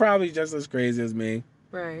what? They're probably just as crazy as me.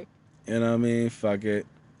 Right. You know what I mean? Fuck it.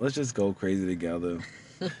 Let's just go crazy together.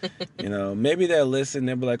 Maybe they'll listen.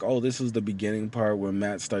 They'll be like, this was the beginning part where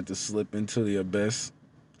Matt started to slip into the abyss.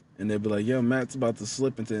 And they'll be like, yo, Matt's about to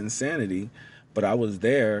slip into insanity. But I was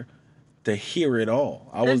there to hear it all.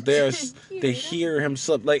 I was there to hear him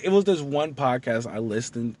slip. Like, it was this one podcast I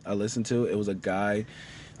listened to. It was a guy.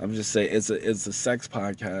 I'm just saying, it's a sex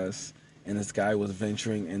podcast. And this guy was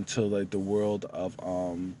venturing into like the world of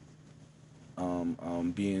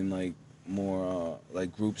being like more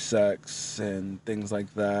like group sex and things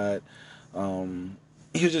like that.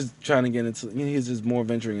 He was just trying to get into. He was just more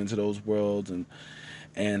venturing into those worlds,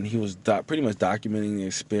 and he was pretty much documenting the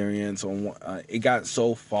experience. It got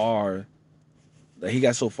so far, like he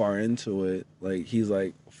got so far into it, like he's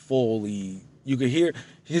like fully. You could hear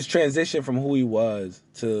his transition from who he was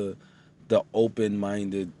to the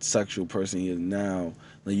open-minded sexual person he is now.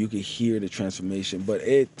 Like you could hear the transformation, but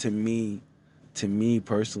to me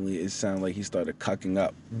personally, it sounded like he started cucking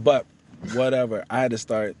up. But whatever, I had to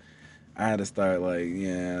start like,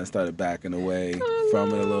 I started backing away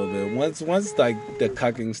from it a little bit. Once like the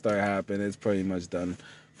cucking started happening, it's pretty much done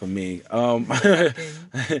for me.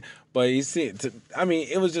 But you see,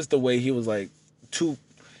 it was just the way he was like too.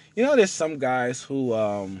 There's some guys who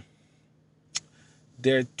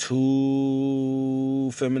they're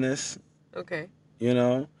too feminist. Okay.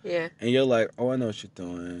 Yeah. And you're like, I know what you're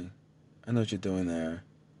doing. I know what you're doing there.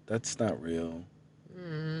 That's not real.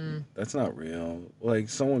 That's not real. Like,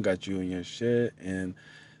 someone got you in your shit, and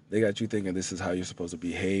they got you thinking this is how you're supposed to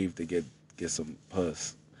behave to get some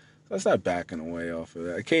puss. So I started backing away off of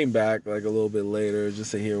that. I came back, like, a little bit later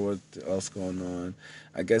just to hear what else going on.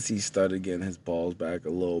 I guess he started getting his balls back a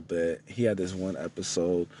little bit. He had this one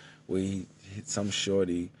episode where some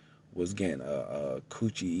shorty was getting a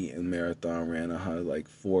coochie eating marathon, ran like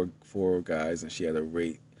four guys, and she had to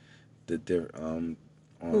rate Who on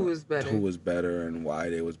was who better? was better and why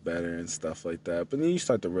they was better and stuff like that. But then you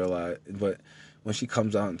start to realize, but when she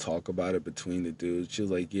comes out and talk about it between the dudes, she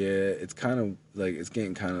was like, yeah, it's kind of like it's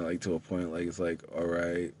getting kind of like to a point like it's like, all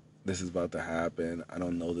right, this is about to happen. I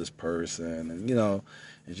don't know this person, and and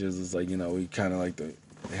she was just like, we kind of like they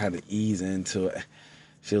had to ease into it.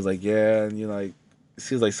 She was like, yeah, and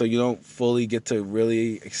she was like, so you don't fully get to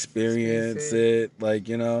really experience it, like,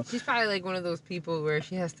 She's probably like one of those people where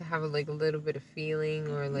she has to have like a little bit of feeling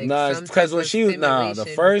or like Nah, it's some because type when of she was the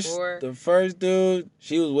stimulation first before. the first dude,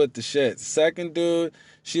 she was with the shit. Second dude,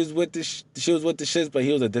 she was with the shits, but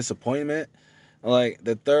he was a disappointment. Like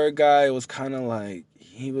the third guy was kind of like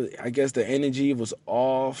he was. I guess the energy was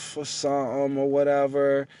off or something or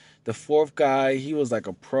whatever. The fourth guy, he was like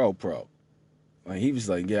a pro. Like he was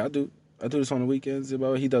like, yeah, I do this on the weekends.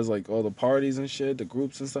 About he does like all the parties and shit, the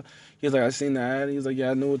groups and stuff. He was like, I seen the ad. He was like,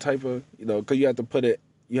 yeah, I knew what type of because you have to put it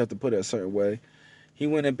a certain way. He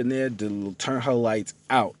went up in there to turn her lights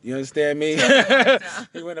out. You understand me?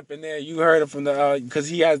 He went up in there. You heard it from the because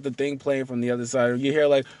he has the thing playing from the other side. You hear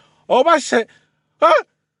like, oh my shit, ah,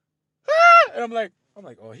 ah! And I'm like,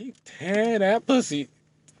 oh, he tearing that pussy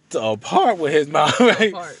apart with his mouth,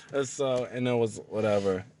 right? So and it was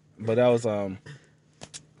whatever. But that was I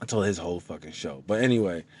told his whole fucking show. But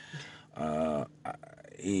anyway, uh,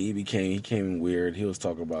 he came weird. He was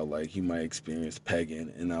talking about like he might experience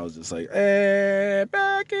pegging, and I was just like,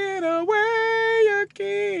 back it away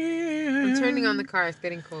again. I'm turning on the car. It's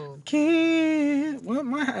getting cold. Well,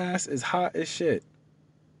 my ass is hot as shit.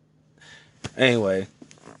 Anyway,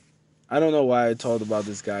 I don't know why I told about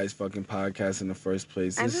this guy's fucking podcast in the first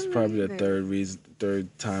place. This is probably the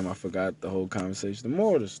third time I forgot the whole conversation. The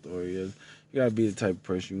moral of the story is you gotta be the type of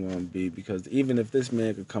person you want to be, because even if this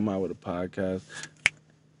man could come out with a podcast,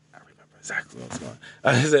 I remember exactly what I was going.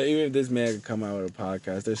 I said even if this man could come out with a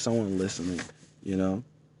podcast, there's someone listening.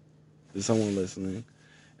 There's someone listening,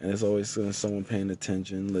 and there's always someone paying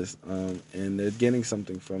attention. And they're getting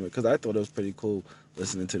something from it. Because I thought it was pretty cool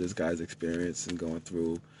listening to this guy's experience and going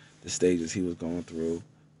through the stages he was going through.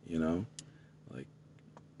 Like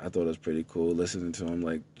I thought it was pretty cool listening to him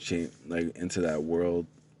like into that world.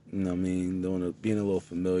 You know what I mean? Being a little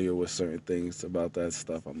familiar with certain things about that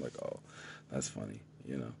stuff. I'm like, oh, that's funny.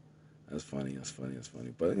 That's funny.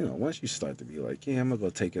 But once you start to be like, yeah, I'm gonna go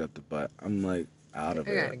take it up the butt, I'm like out of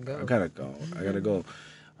it. I gotta go.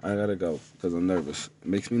 I gotta go because I'm nervous. It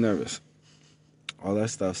makes me nervous. All that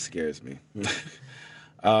stuff scares me.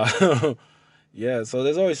 Yeah, so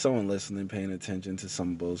there's always someone listening, paying attention to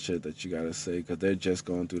some bullshit that you gotta say because they're just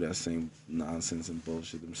going through that same nonsense and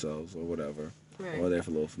bullshit themselves or whatever, or they're a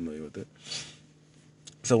little familiar with it.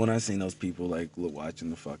 So when I seen those people like watching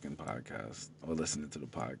the fucking podcast or listening to the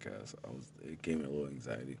podcast, it gave me a little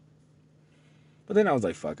anxiety. But then I was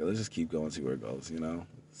like, fuck it, let's just keep going, see where it goes.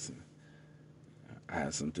 I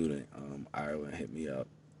had some dude in Ireland hit me up.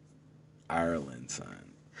 Ireland, son.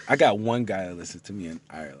 I got one guy that listens to me in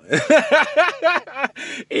Ireland.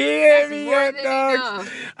 He hit me up, dog.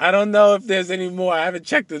 I don't know if there's any more. I haven't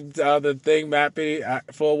checked the thing mapping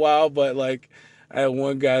for a while, but like I had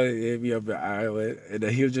one guy that hit me up in Ireland, and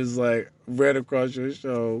he was just like ran across your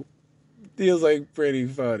show. He was like pretty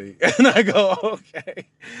funny, and I go, okay.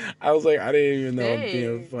 I was like, I didn't even know I'm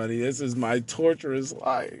being funny. This is my torturous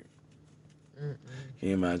life. Mm-mm. Can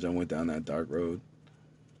you imagine? I went down that dark road.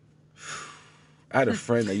 I had a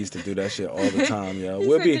friend that used to do that shit all the time, yo.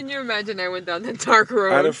 Can you imagine I went down the dark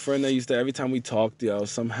road? I had a friend that used to, every time we talked, yo,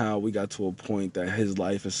 somehow we got to a point that his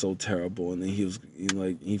life is so terrible, and then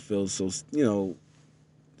he feels so,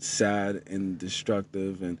 sad and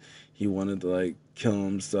destructive, and he wanted to, like, kill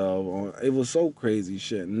himself. It was so crazy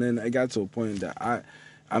shit. And then it got to a point that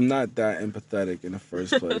I'm not that empathetic in the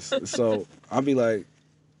first place. So I'll be like,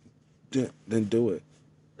 then do it.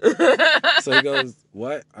 So he goes,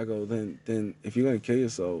 what? I go, then if you're gonna kill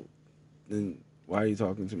yourself, then why are you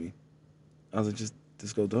talking to me? I was like, just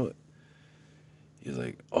go do it. He was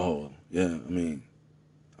like, oh yeah,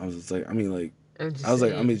 I was just like,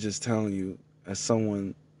 just telling you as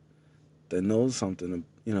someone that knows something,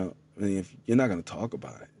 if you're not gonna talk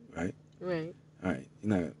about it, right? Right. All right,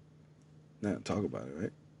 you're not gonna talk about it,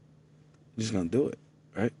 right? You're just gonna do it,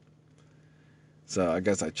 right? So I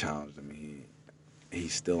guess I challenged him.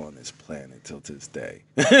 He's still on this planet till to this day.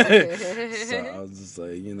 So I was just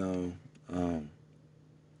like,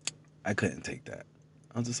 I couldn't take that.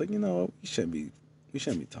 I was just like, we shouldn't be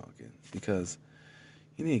talking because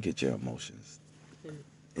you need to get your emotions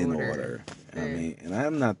in order. You know what I mean? And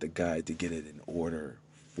I'm not the guy to get it in order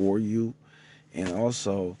for you. And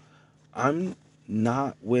also, I'm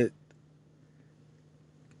not with,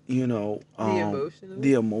 you know,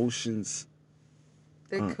 the emotions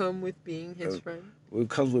that uh, come with being his friend. it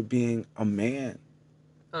comes with being a man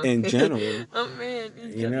Okay. in general. A man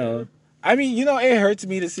in You general. know, I mean, it hurts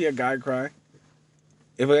me to see a guy cry.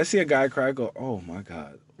 If I see a guy cry, I go, "Oh my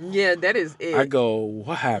god." Yeah, that is it. I go,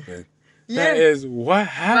 "What happened?" Yeah. That is what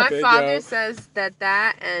happened. My father yo. says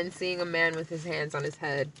that and seeing a man with his hands on his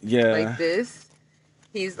head Yeah. like this,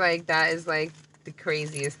 he's like, that is like the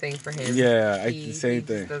craziest thing for him. Yeah, he same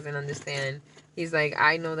thing. Just doesn't understand. He's like,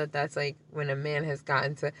 I know that's like when a man has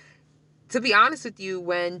gotten to be honest with you,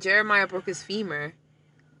 when Jeremiah broke his femur,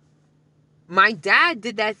 my dad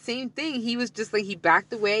did that same thing. He was just like, he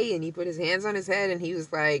backed away and he put his hands on his head and he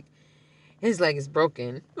was like, his leg is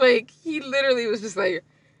broken. Like, he literally was just like,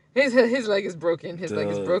 his leg is broken. His leg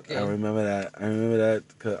is broken. I remember that.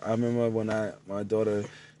 Cause I remember when my daughter,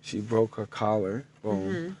 she broke her collar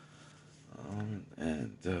bone.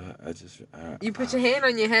 And I just... you put your hand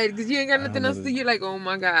on your head because you ain't got nothing else to do. You're like, oh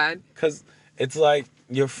my God. Because it's like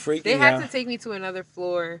you're freaking out. They had to take me to another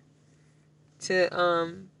floor to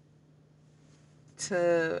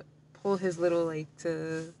pull his little, like,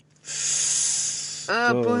 to...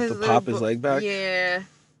 pull his little... pop his leg back? Yeah.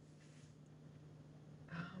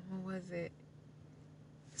 What was it?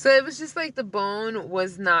 So it was just like the bone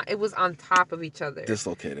was not... It was on top of each other.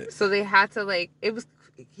 Dislocated. So they had to, like... It was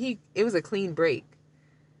a clean break.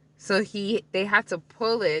 So they had to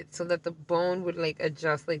pull it so that the bone would, like,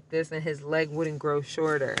 adjust like this and his leg wouldn't grow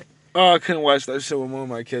shorter. Oh, I couldn't watch that shit with one of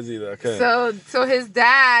my kids either. Okay. So his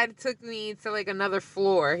dad took me to, like, another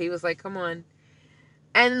floor. He was like, come on.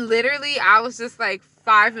 And literally, I was just like,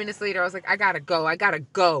 5 minutes later, I was like, I gotta go.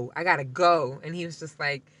 And he was just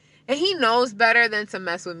like... And he knows better than to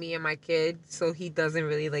mess with me and my kid. So he doesn't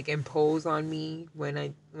really, like, impose on me when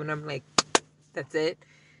I'm like, that's it.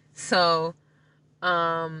 So...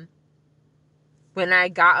 when I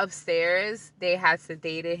got upstairs, they had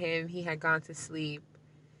sedated him. He had gone to sleep.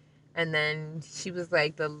 And then she was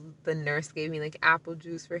like, the nurse gave me like apple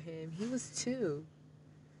juice for him. He was 2.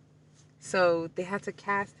 So they had to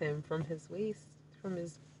cast him from his waist, from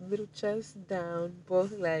his little chest down,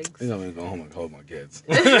 both legs. You want me to go home and hold my kids.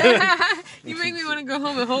 You make me want to go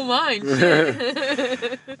home and hold mine.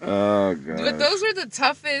 Oh, God. But those were the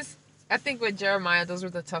toughest... I think with Jeremiah, those were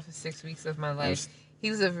the toughest 6 weeks of my life. He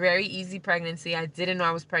was a very easy pregnancy. I didn't know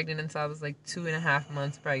I was pregnant until I was like 2.5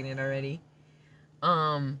 months pregnant already.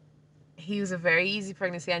 He was a very easy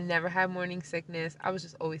pregnancy. I never had morning sickness. I was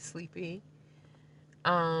just always sleepy.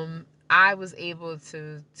 I was able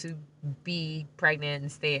to be pregnant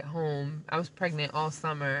and stay at home. I was pregnant all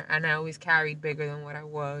summer, and I always carried bigger than what I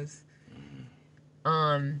was.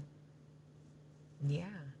 Yeah.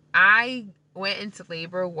 I went into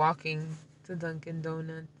labor walking to Dunkin'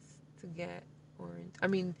 Donuts to get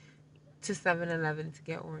to 7-Eleven to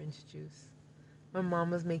get orange juice. My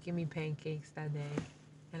mom was making me pancakes that day,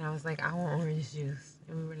 and I was like, I want orange juice.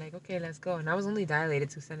 And we were like, okay, let's go. And I was only dilated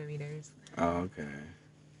 2 centimeters. Oh, okay.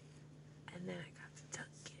 And then I got to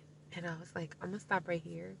Dunkin', and I was like, I'm gonna stop right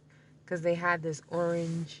here, because they had this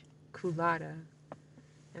orange culotta.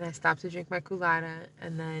 And I stopped to drink my culotta,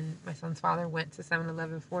 and then my son's father went to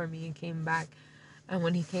 7-Eleven for me and came back. And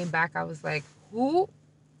when he came back, I was like, Ooh,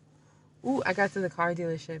 I got to the car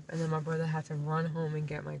dealership, and then my brother had to run home and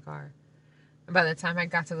get my car. And by the time I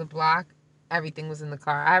got to the block, everything was in the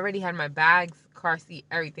car. I already had my bags, car seat,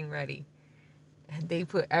 everything ready. And they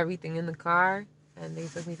put everything in the car, and they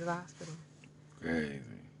took me to the hospital. Crazy.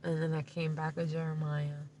 And then I came back with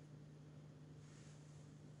Jeremiah.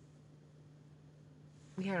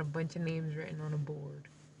 We had a bunch of names written on a board.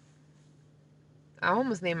 I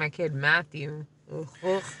almost named my kid Matthew. Ugh.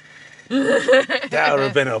 That would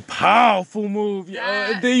have been a powerful move.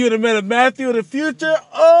 Then you would have met a Matthew in the future.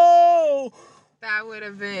 Oh! That would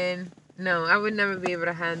have been... No, I would never be able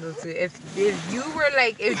to handle it. If you were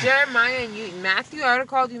like... If Jeremiah and you... Matthew, I would have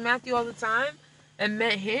called you Matthew all the time and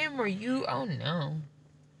met him or you... Oh, no.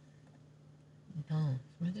 No.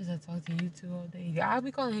 As much as I talk to you 2 all day, I'll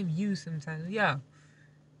be calling him you sometimes. Yo.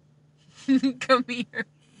 Come here.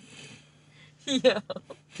 Yo.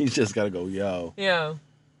 You just gotta go, yo. Yo.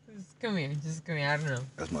 Just come here. I don't know.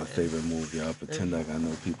 That's my favorite move, y'all. Pretend like I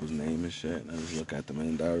know people's name and shit. And I just look at them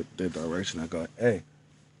in their direction. I go, hey.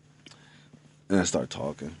 And I start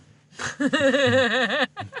talking.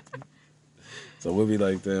 So we'll be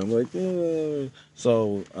like that. I'm like, yeah.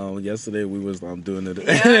 So yesterday we was doing it.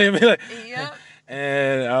 Yeah.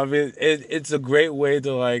 And I mean, it's a great way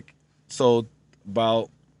to like, so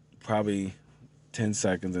about probably 10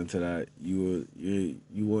 seconds into that, you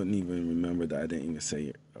wouldn't even remember that I didn't even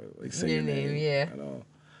say your name yeah. at all.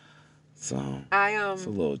 So I it's a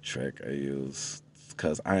little trick I use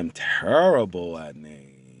because I am terrible at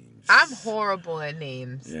names. I'm horrible at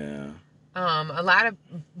names. Yeah.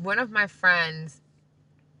 One of my friends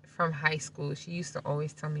from high school, she used to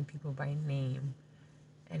always tell me people by name.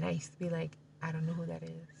 And I used to be like, I don't know who that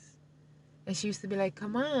is. And she used to be like,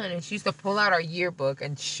 come on. And she used to pull out our yearbook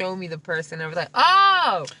and show me the person. I was like,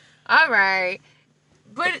 oh, all right.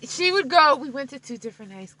 But she would go, we went to 2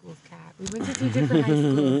 different high schools, Kat. We went to 2 different high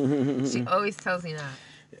schools. She always tells me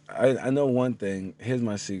that. I know one thing. Here's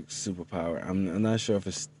my superpower. I'm not sure if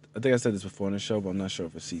it's... I think I said this before in the show, but I'm not sure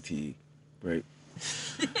if it's CTE, right?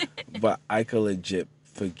 But I could legit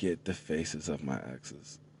forget the faces of my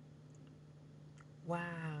exes. Wow.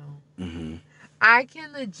 Mm-hmm. I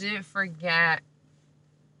can legit forget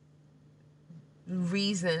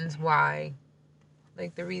reasons why.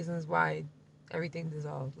 Like, the reasons why everything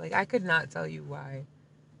dissolved. Like, I could not tell you why.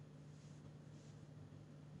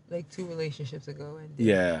 Like, 2 relationships ago. And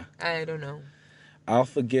Yeah. I don't know. I'll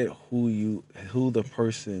forget who the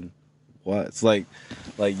person was. Like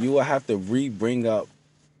you will have to bring up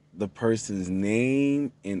the person's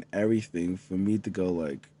name and everything for me to go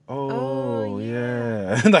like, oh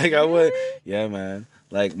yeah. Like I would, yeah, man.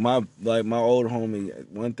 Like my old homie,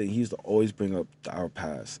 one thing, he used to always bring up our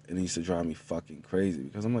past, and he used to drive me fucking crazy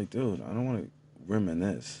because I'm like, dude, I don't want to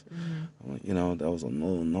reminisce. I'm like, that was a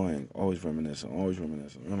little annoying. Always reminiscing.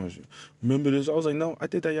 Remember this? I was like, no, I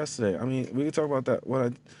did that yesterday. I mean, we can talk about that.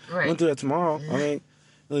 What I went do that tomorrow. I mean,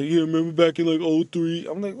 like, you remember back in like 03?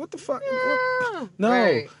 I'm like, what the fuck? No.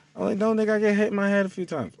 Right. I'm like, no, nigga, I get hit in my head a few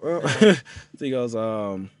times. So he goes,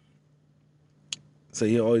 so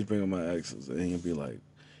he always bring up my exes, and he'll be like,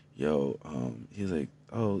 yo, he's like,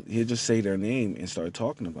 oh, he'll just say their name and start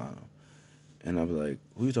talking about them. And I'll be like,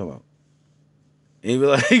 who you talking about? And he'd be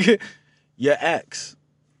like, your ex.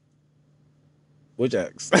 Which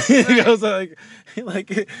ex? He goes like,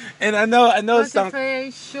 and I know it sounds.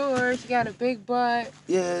 Sure, she got a big butt.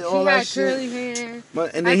 Yeah, all that shit. Curly hair.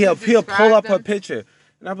 But and then he'll pull up her picture,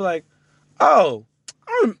 and I'll be like, oh,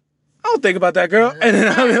 I don't think about that girl. And then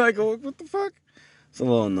I'll be like, oh, what the fuck? It's a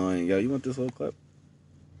little annoying, yo. You want this little clip?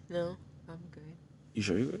 No, I'm good. You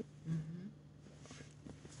sure you're good? Mm-hmm.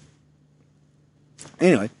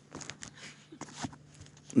 Okay. Anyway.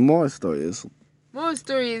 More story is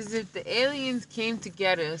if the aliens came to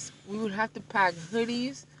get us, we would have to pack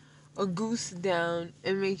hoodies, a goose down,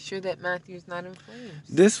 and make sure that Matthew's not in flames.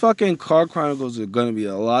 This fucking Car Chronicles is going to be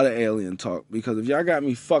a lot of alien talk, because if y'all got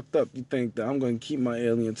me fucked up, you think that I'm going to keep my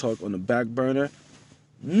alien talk on the back burner?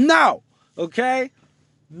 No! Okay?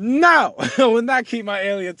 No! I will not keep my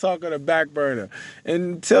alien talk on the back burner.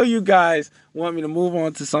 And until you guys want me to move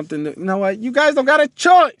on to something that, you know what? You guys don't got a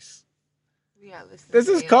choice. This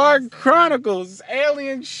is Car Chronicles. It's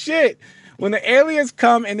alien shit. When the aliens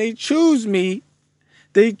come and they choose me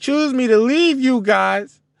to leave you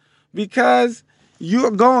guys because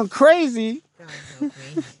you're going crazy.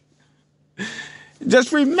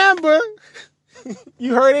 Just remember,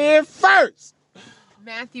 you heard it here first.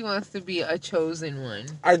 Matthew wants to be a chosen one.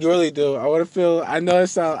 I really do. I want to feel. I know it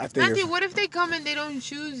sounds. Matthew, what if they come and they don't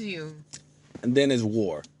choose you? And then it's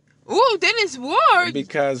war. Ooh, then it's war.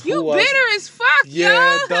 Because you bitter as fuck,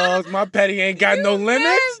 yeah, dog. My petty ain't got no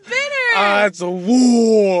limits. Bitter. It's a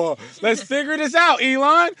war. Let's figure this out,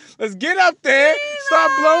 Elon. Let's get up there.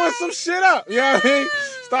 Start blowing some shit up. You know what I mean?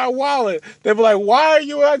 Start wilding. They be like, why are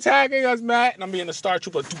you attacking us, Matt? And I'm being a Star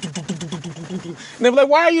Trooper. And they be like,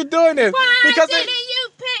 why are you doing this? Because you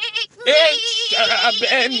pick me? It should have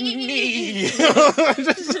been me.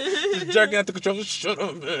 just jerking at the controller. Should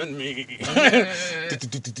have been me.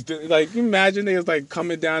 Like, you imagine they was like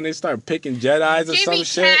coming down, they start picking Jedis or some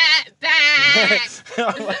shit.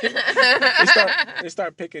 Like, they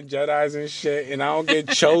start picking Jedis and shit, and I don't get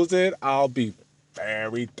chosen, I'll be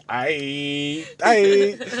very tight.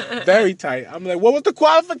 Very tight. I'm like, what was the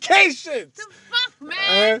qualifications? The fuck,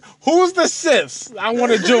 man? Who's the Siths? I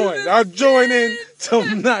want to join. I'll join in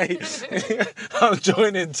tonight. I'll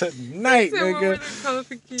join in tonight, nigga.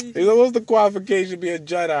 What was the qualification to be a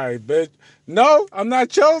Jedi, bitch? No, I'm not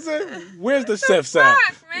chosen. Where's the Siths at?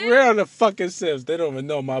 Where are the fucking Siths? They don't even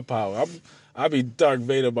know my power. I'll be Darth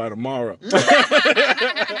Vader by tomorrow.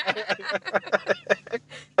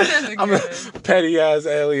 I'm a petty ass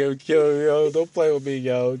alien killer, yo. Don't play with me,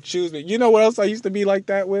 yo. Choose me. You know what else I used to be like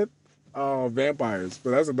that with? Vampires.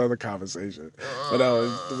 But that's another conversation.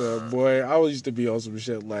 But boy, I used to be on some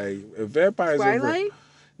shit like if vampires. Twilight?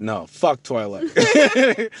 No, fuck Twilight.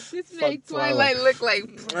 Just Fuck make Twilight look like.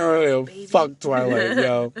 Oh, baby. fuck Twilight,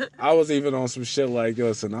 yo. I was even on some shit like,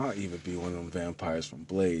 yo, so I'll even be one of them vampires from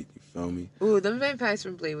Blade. You feel me? Ooh, them vampires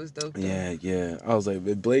from Blade was dope. Though. Yeah. I was like,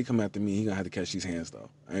 if Blade come after me, he gonna have to catch these hands though.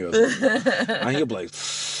 I ain't gonna say. I ain't gonna be like,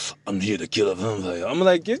 I'm here to kill him. I'm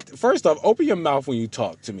like, first off, open your mouth when you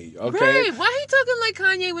talk to me, okay? Right? Why he talking like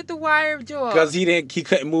Kanye with the wire jaw? Because he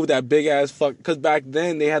couldn't move that big ass fuck. Because back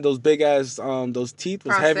then they had those big ass, those teeth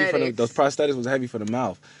was heavy for the, those prosthetics was heavy for the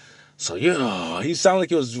mouth. So he sounded like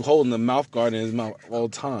he was holding the mouth guard in his mouth all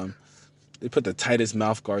the time. They put the tightest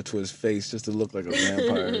mouth guard to his face just to look like a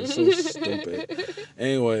vampire. It's so stupid.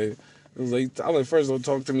 Anyway, it was like, I was like, first of all,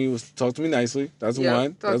 talk to me nicely. That's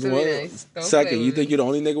one. That's one. Nice. Second, you think you're the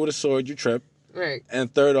only nigga with a sword, you trip. Right.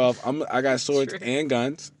 And third off, I got swords and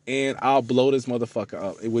guns, and I'll blow this motherfucker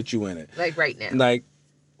up with you in it. Like right now. Like,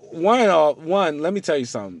 one, let me tell you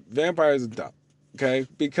something. Vampires are dumb, okay?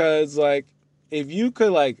 Because, like, if you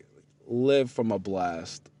could, like, live from a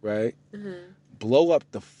blast, right? Mm-hmm. Blow up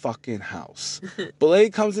the fucking house.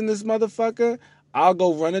 Blade comes in this motherfucker, I'll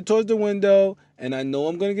go running towards the window, and I know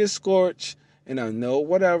I'm going to get scorched, and I know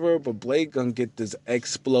whatever, but Blade gonna get this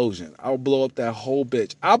explosion. I'll blow up that whole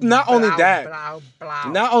bitch. Not only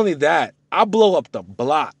that, I'll blow up the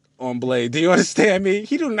block on Blade. Do you understand me?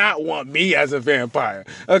 He do not want me as a vampire.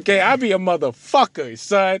 Okay, I'll be a motherfucker,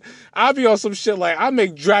 son. I'll be on some shit like, I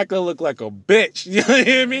make Dracula look like a bitch. You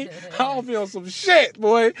hear me? I'll be on some shit,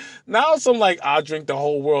 boy. Now some like, I'll drink the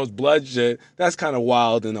whole world's blood shit. That's kind of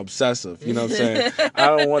wild and obsessive. You know what I'm saying?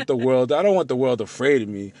 I don't want the world afraid of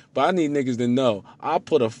me, but I need niggas to know, I'll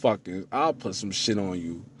put some shit on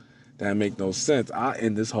you that make no sense. I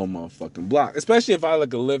end this whole motherfucking block. Especially if I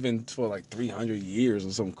like a living for like 300 years or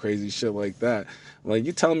some crazy shit like that. Like,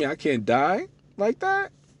 you telling me I can't die like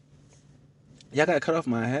that? Y'all gotta cut off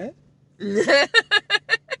my head?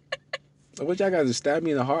 What, y'all gotta stab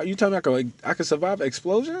me in the heart? You tell me I could survive an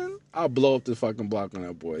explosion? I'll blow up the fucking block on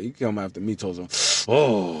that boy. He come after me, told him,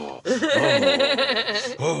 oh.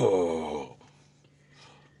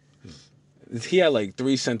 He had like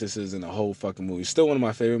 3 sentences in the whole fucking movie. Still one of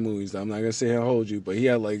my favorite movies. I'm not gonna say I hold you, but he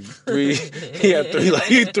had like 3. He had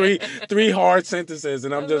three hard sentences,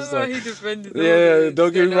 and I'm just like, yeah.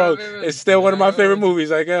 Don't get me wrong. It's still one of my favorite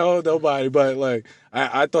movies. I can't hold nobody, but like,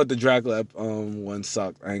 I thought the Dracula one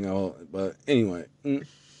sucked. I ain't gonna hold it. But anyway,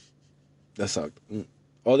 that sucked.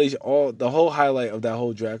 The whole highlight of that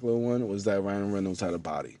whole Dracula one was that Ryan Reynolds had a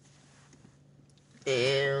body.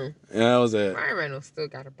 Damn. Yeah, that was it. Ryan Reynolds still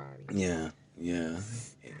got a body. Yeah.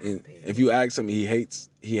 If you ask him, he hates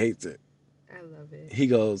it. I love it. He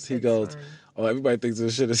goes, oh, everybody thinks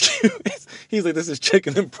this shit is cute. He's like, this is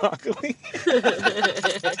chicken and broccoli.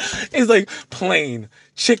 He's like, plain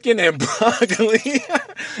chicken and broccoli.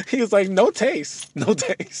 He's like, no taste.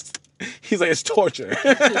 He's like, it's torture. As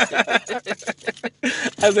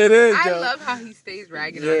it is, I love how he stays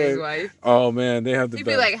ragging on his wife. Oh, man, they have the He'd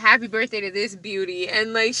best. be like, happy birthday to this beauty.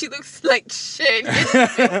 And, like, she looks like shit.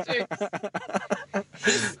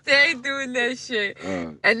 Stay doing that shit.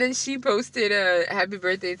 And then she posted a happy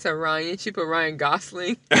birthday to Ryan. She put Ryan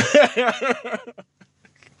Gosling. That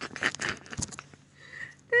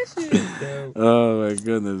shit is dope. Oh, my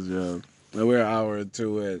goodness, yo. We're an hour or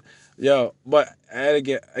two in. Yo, but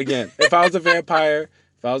again, if I was a vampire,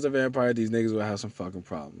 these niggas would have some fucking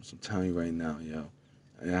problems. I'm telling you right now, yo.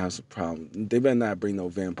 I have some problems. They better not bring no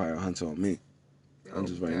vampire hunter on me. I'm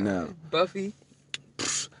just right now. Buffy?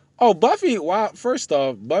 Oh, Buffy, wow. First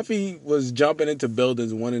off, Buffy was jumping into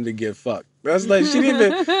buildings wanting to get fucked. That's like,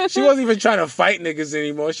 she wasn't even trying to fight niggas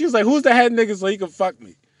anymore. She was like, who's the head nigga so he can fuck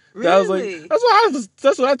me? Really? That was like,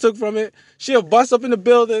 that's what I took from it. She'll bust up in the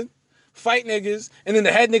building, fight niggas, and then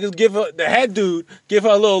the head dude give her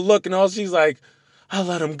a little look, and all she's like, I'll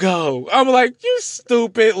let him go. I'm like, you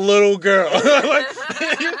stupid little girl. Like,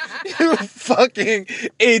 you fucking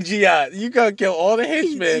idiot. You gotta kill all the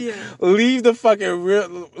henchmen. Leave the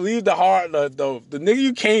nigga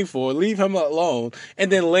you came for, leave him alone,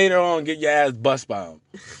 and then later on get your ass bust by him.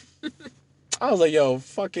 I was like, yo,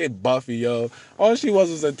 fucking Buffy, yo. All she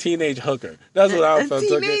was a teenage hooker. That's what I felt.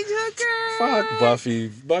 Teenage hooker. Fuck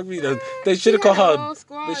Buffy. They should have called her.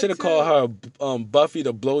 They should have called her Buffy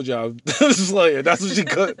the blowjob slayer. That's what she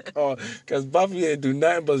could call. Because Buffy didn't do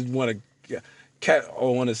nothing but want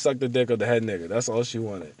to suck the dick of the head nigga. That's all she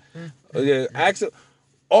wanted. Okay,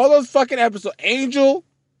 all those fucking episodes. Angel,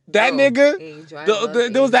 that nigga. Angel,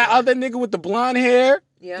 there was that other nigga with the blonde hair.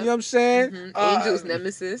 Yeah. You know what I'm saying? Angel's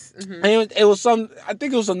nemesis. And it was I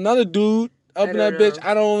think it was another dude Up in don't that bitch, know.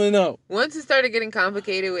 I don't even know. Once it started getting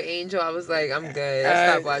complicated with Angel, I was like, I'm good. I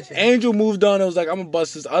stopped watching. Angel moved on. It was like, I'm gonna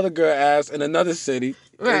bust this other girl ass in another city.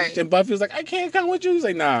 Right. And Buffy was like, I can't come with you. He's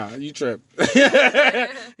like, nah, you trip.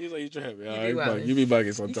 He's like, you trip. You be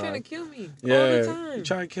bugging sometimes. You trying to kill me all Yeah, the time. you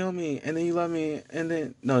try to kill me, and then you love me, and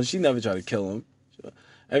then no, she never tried to kill him.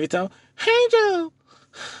 Every time, Angel.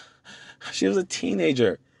 She was a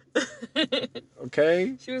teenager.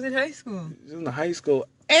 Okay? She was in high school. She was in high school.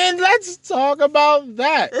 And let's talk about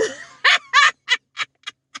that.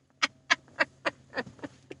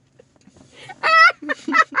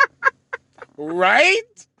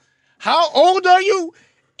 Right? How old are you,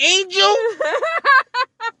 Angel?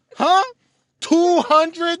 Huh?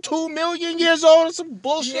 2 million years old or some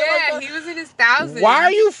bullshit like that? He was in his thousands. Why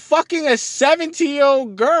are you fucking a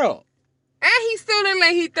 17-year-old girl? And he still look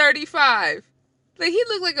like he's 35. Like, he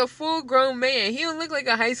looked like a full-grown man. He don't look like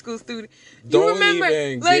a high school student. You remember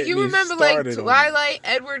Twilight,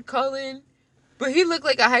 Edward Cullen? But he looked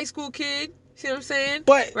like a high school kid. See what I'm saying?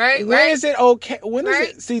 But is it okay? When is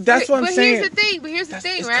it? See, that's what I'm saying. But here's the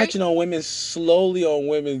thing, it's right? touching on women slowly on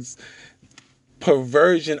women's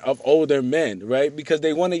perversion of older men, right? Because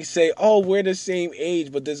they want to say, oh, we're the same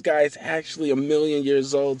age, but this guy is actually 1,000,000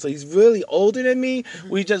 years old. So he's really older than me.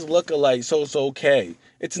 We just look alike, so it's okay.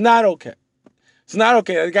 It's not okay. It's not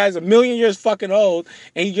okay. The guy's 1,000,000 years fucking old,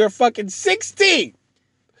 and you're fucking 16.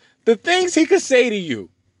 The things he could say to you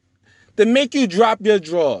that make you drop your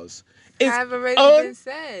drawers. Have already been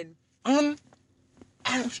said.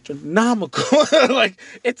 Astronomical.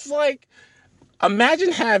 It's like,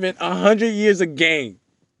 imagine having 100 years of game.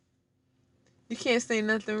 You can't say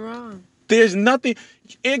nothing wrong. There's nothing.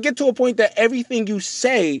 It get to a point that everything you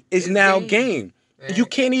say is now game. Right. You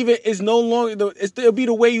can't even. It's no longer. It'll be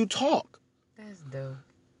the way you talk. That's dope.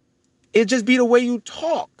 It just be the way you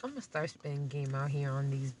talk. I'm gonna start spending game out here on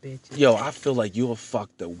these bitches. Yo, I feel like you'll fuck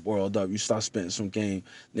the world up. You start spending some game.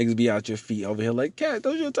 Niggas be out your feet over here like, cat,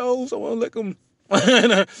 those your toes. I want to lick them.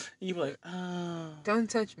 You be like, oh. Don't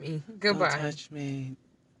touch me. Goodbye. Don't touch me.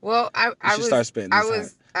 Well, I'm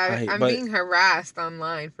being harassed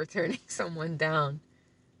online for turning someone down.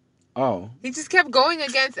 Oh. He just kept going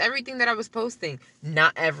against everything that I was posting.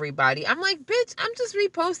 Not everybody. I'm like, bitch, I'm just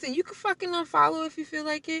reposting. You can fucking unfollow if you feel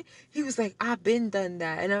like it. He was like, I've been done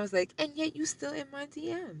that. And I was like, and yet you still in my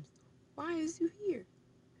DMs. Why is you here?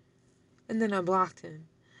 And then I blocked him.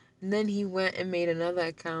 And then he went and made another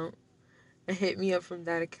account and hit me up from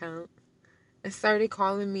that account and started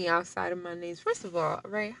calling me outside of my names. First of all,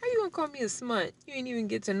 right, how you gonna call me a smut? You ain't even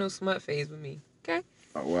get to no smut phase with me, okay?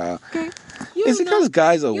 Oh, wow. Okay. Is it because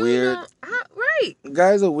guys are weird? Right.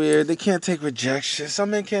 Guys are weird. They can't take rejection. Some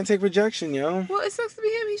men can't take rejection, yo. Well, it sucks to be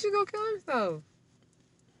him. He should go kill himself.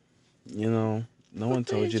 You know, nobody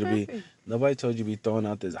told you to be throwing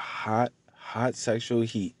out this hot sexual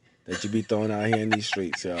heat that you be throwing out here in these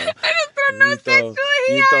streets, yo. I don't throw no sexual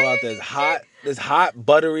heat. You throw out this hot,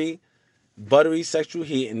 buttery sexual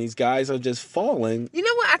heat, and these guys are just falling. You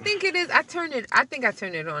know what I think it is? I think I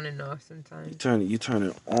turn it on and off sometimes. You turn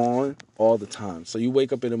it on all the time. So you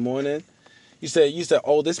wake up in the morning, you said,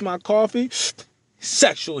 oh, this my coffee?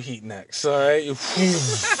 Sexual heat next, all right?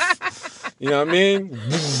 You know what I mean?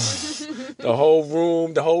 The whole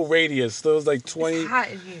room, the whole radius. So it was like 20. It's hot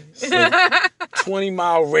in here. Like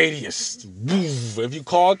 20-mile radius. If you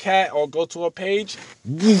call Kat or go to a page,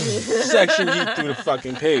 sexual heat through the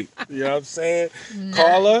fucking page. You know what I'm saying?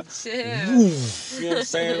 Call her. Chill. You know what I'm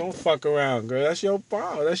saying? Don't fuck around, girl. That's your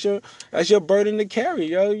problem. That's your burden to carry,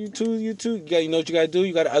 yo. You too. You know what you gotta do?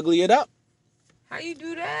 You gotta ugly it up. How you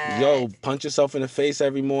do that? Yo, punch yourself in the face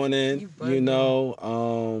every morning.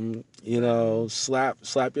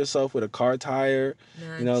 Slap yourself with a car tire.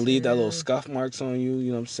 Leave that little scuff marks on you.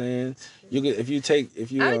 You know what I'm saying?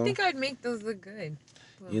 I think I'd make those look good.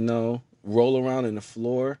 Roll around in the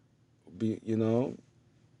floor.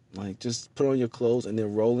 Just put on your clothes and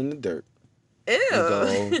then roll in the dirt. Ew. Go,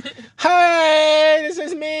 hey, this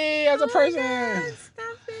is me as a person. God,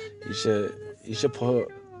 stop it. You should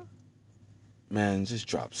put. Man, just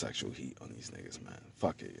drop sexual heat on these niggas, man.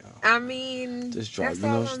 Fuck it, yo. I mean, just drop.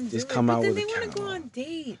 Just come out with a catalog. But then they want to go on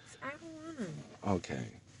dates. I don't want them. Okay.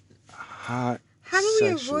 Hot. How do we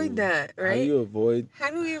avoid that, right? How do you avoid?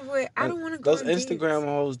 I don't want to go on dates. Those Instagram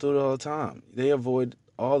hoes do it all the time. They avoid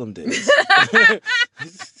all them dates.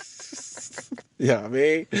 Yeah, I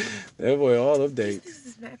mean, they avoid all them dates. This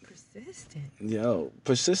is not persistent. Yo,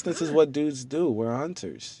 persistence is what dudes do. We're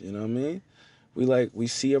hunters. You know what I mean? We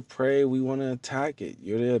see a prey, we want to attack it.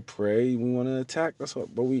 You're the prey, we want to attack. That's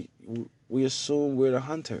what. But we assume we're the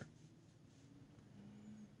hunter.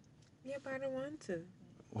 Yeah, but I don't want to.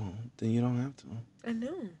 Well, then you don't have to. I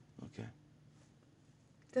know. Okay.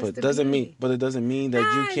 That's But the doesn't beauty. mean. But it doesn't mean that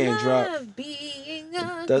you can't I drop. love being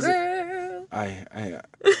a doesn't- girl.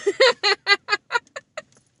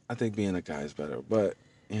 I think being a guy is better, but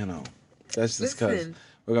that's just because Listen,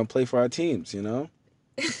 we're gonna play for our teams. We're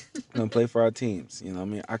gonna play for our teams. What I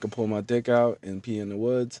mean, I can pull my dick out and pee in the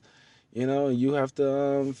woods. You have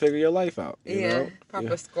to figure your life out. pop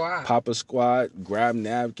a squat. Pop a squat, grab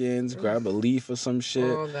napkins, grab a leaf or some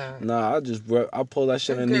shit. All that. Nah, I'll pull that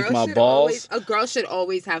shit underneath girl my should balls. A girl should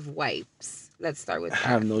always have wipes. Let's start with I that.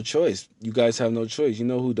 have no choice. You guys have no choice. You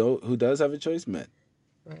know who does have a choice? Men.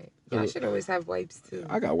 Right. I should always have wipes too.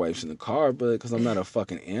 I got wipes in the car, but because I'm not a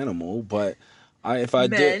fucking animal. But if I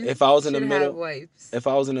Men was in the should middle, have wipes. if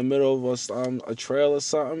I was in the middle of a trail or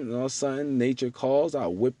something, and all of a sudden nature calls,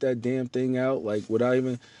 I'll whip that damn thing out like without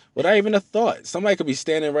even a thought. Somebody could be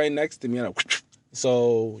standing right next to me, and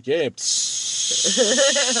so yeah.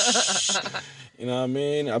 You know what I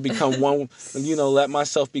mean? I become one. Let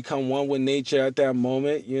myself become one with nature at that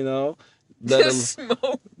moment. The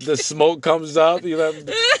smoke. The smoke comes up. The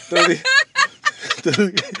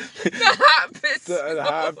hot piss. The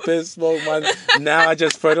hot piss smoke. Now I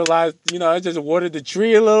just fertilized. I just watered the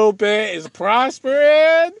tree a little bit. It's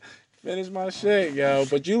prospering. Finish my shit, yo.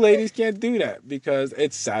 But you ladies can't do that because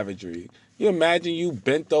it's savagery. You imagine you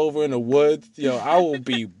bent over in the woods, I will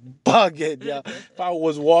be bugging, yo. If I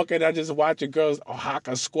was walking, I just watch a girl hock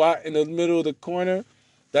a squat in the middle of the corner.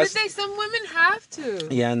 But some women have to.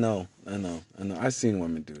 Yeah, I know. I've seen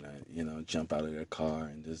women do that, jump out of their car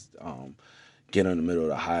and just get in the middle of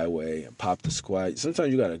the highway and pop the squat. Sometimes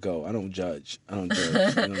you gotta go. I don't judge. You know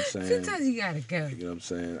what I'm saying? Sometimes you gotta go. You know what I'm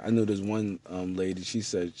saying? I knew there's one lady, she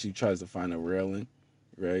said she tries to find a railing,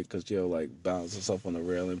 right? Because she'll balance herself on the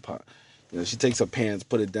railing, pop. She takes her pants,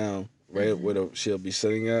 put it down right where she'll be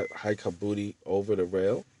sitting at, hike her booty over the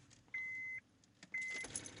rail.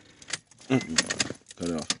 Cut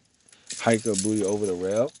it off. Hike her booty over the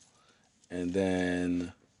rail, and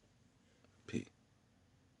then pee.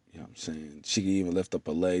 You know what I'm saying? She can even lift up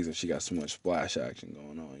her legs if she got so much splash action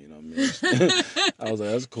going on. You know what I mean? I was like,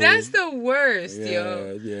 that's cool. That's the worst,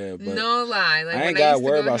 yo. Yeah, but no lie. Like I ain't when I gotta used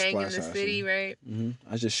worry to go about hang in splash the action. city, right?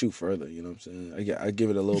 I just shoot further. You know what I'm saying? I give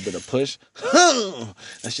it a little bit of push.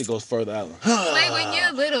 That shit goes further out. Like when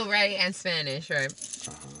you're little, right? And Spanish, right?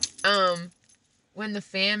 When the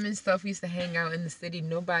fam and stuff used to hang out in the city,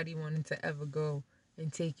 nobody wanted to ever go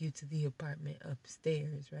and take you to the apartment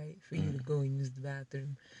upstairs, right? For you to go and use the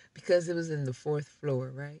bathroom. Because it was in the 4th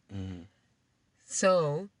floor, right?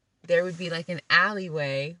 So there would be like an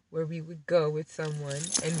alleyway where we would go with someone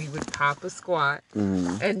and we would pop a squat.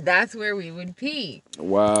 And that's where we would pee.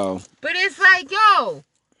 Wow. But it's like, yo,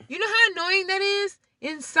 you know how annoying that is?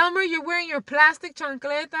 In summer, you're wearing your plastic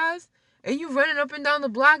chancletas and you running up and down the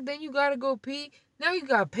block, then you gotta go pee. Now you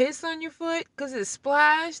got piss on your foot because it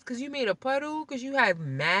splashed, because you made a puddle, because you had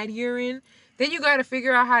mad urine. Then you gotta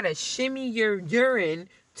figure out how to shimmy your urine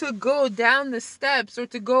to go down the steps or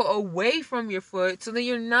to go away from your foot so that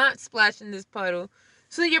you're not splashing this puddle.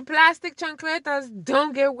 So your plastic chancletas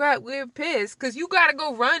don't get wet with piss because you gotta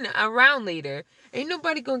go run around later. Ain't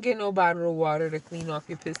nobody gonna get no bottle of water to clean off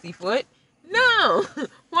your pissy foot. No.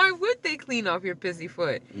 Why would they clean off your pissy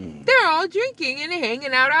foot? They're all drinking and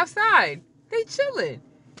hanging out outside. They chilling.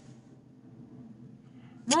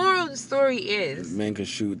 Moral of the story is Men can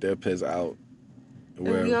shoot their piss out.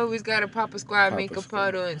 and we always gotta pop a squat, make a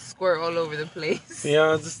puddle, and squirt all over the place.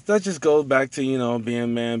 Yeah, that just goes back to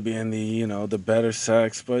being man, being the better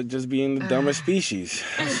sex, but just being the dumber species.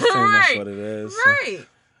 That's pretty much what it is. Right.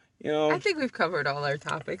 So, I think we've covered all our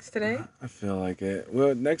topics today. I feel like it.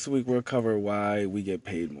 Well, next week we'll cover why we get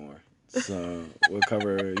paid more. So we'll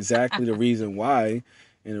cover exactly the reason why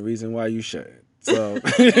and the reason why you shouldn't. So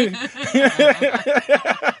Stay tuned.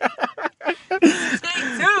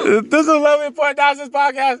 This is 11.0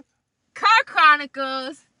 podcast. Car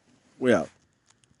Chronicles. We out.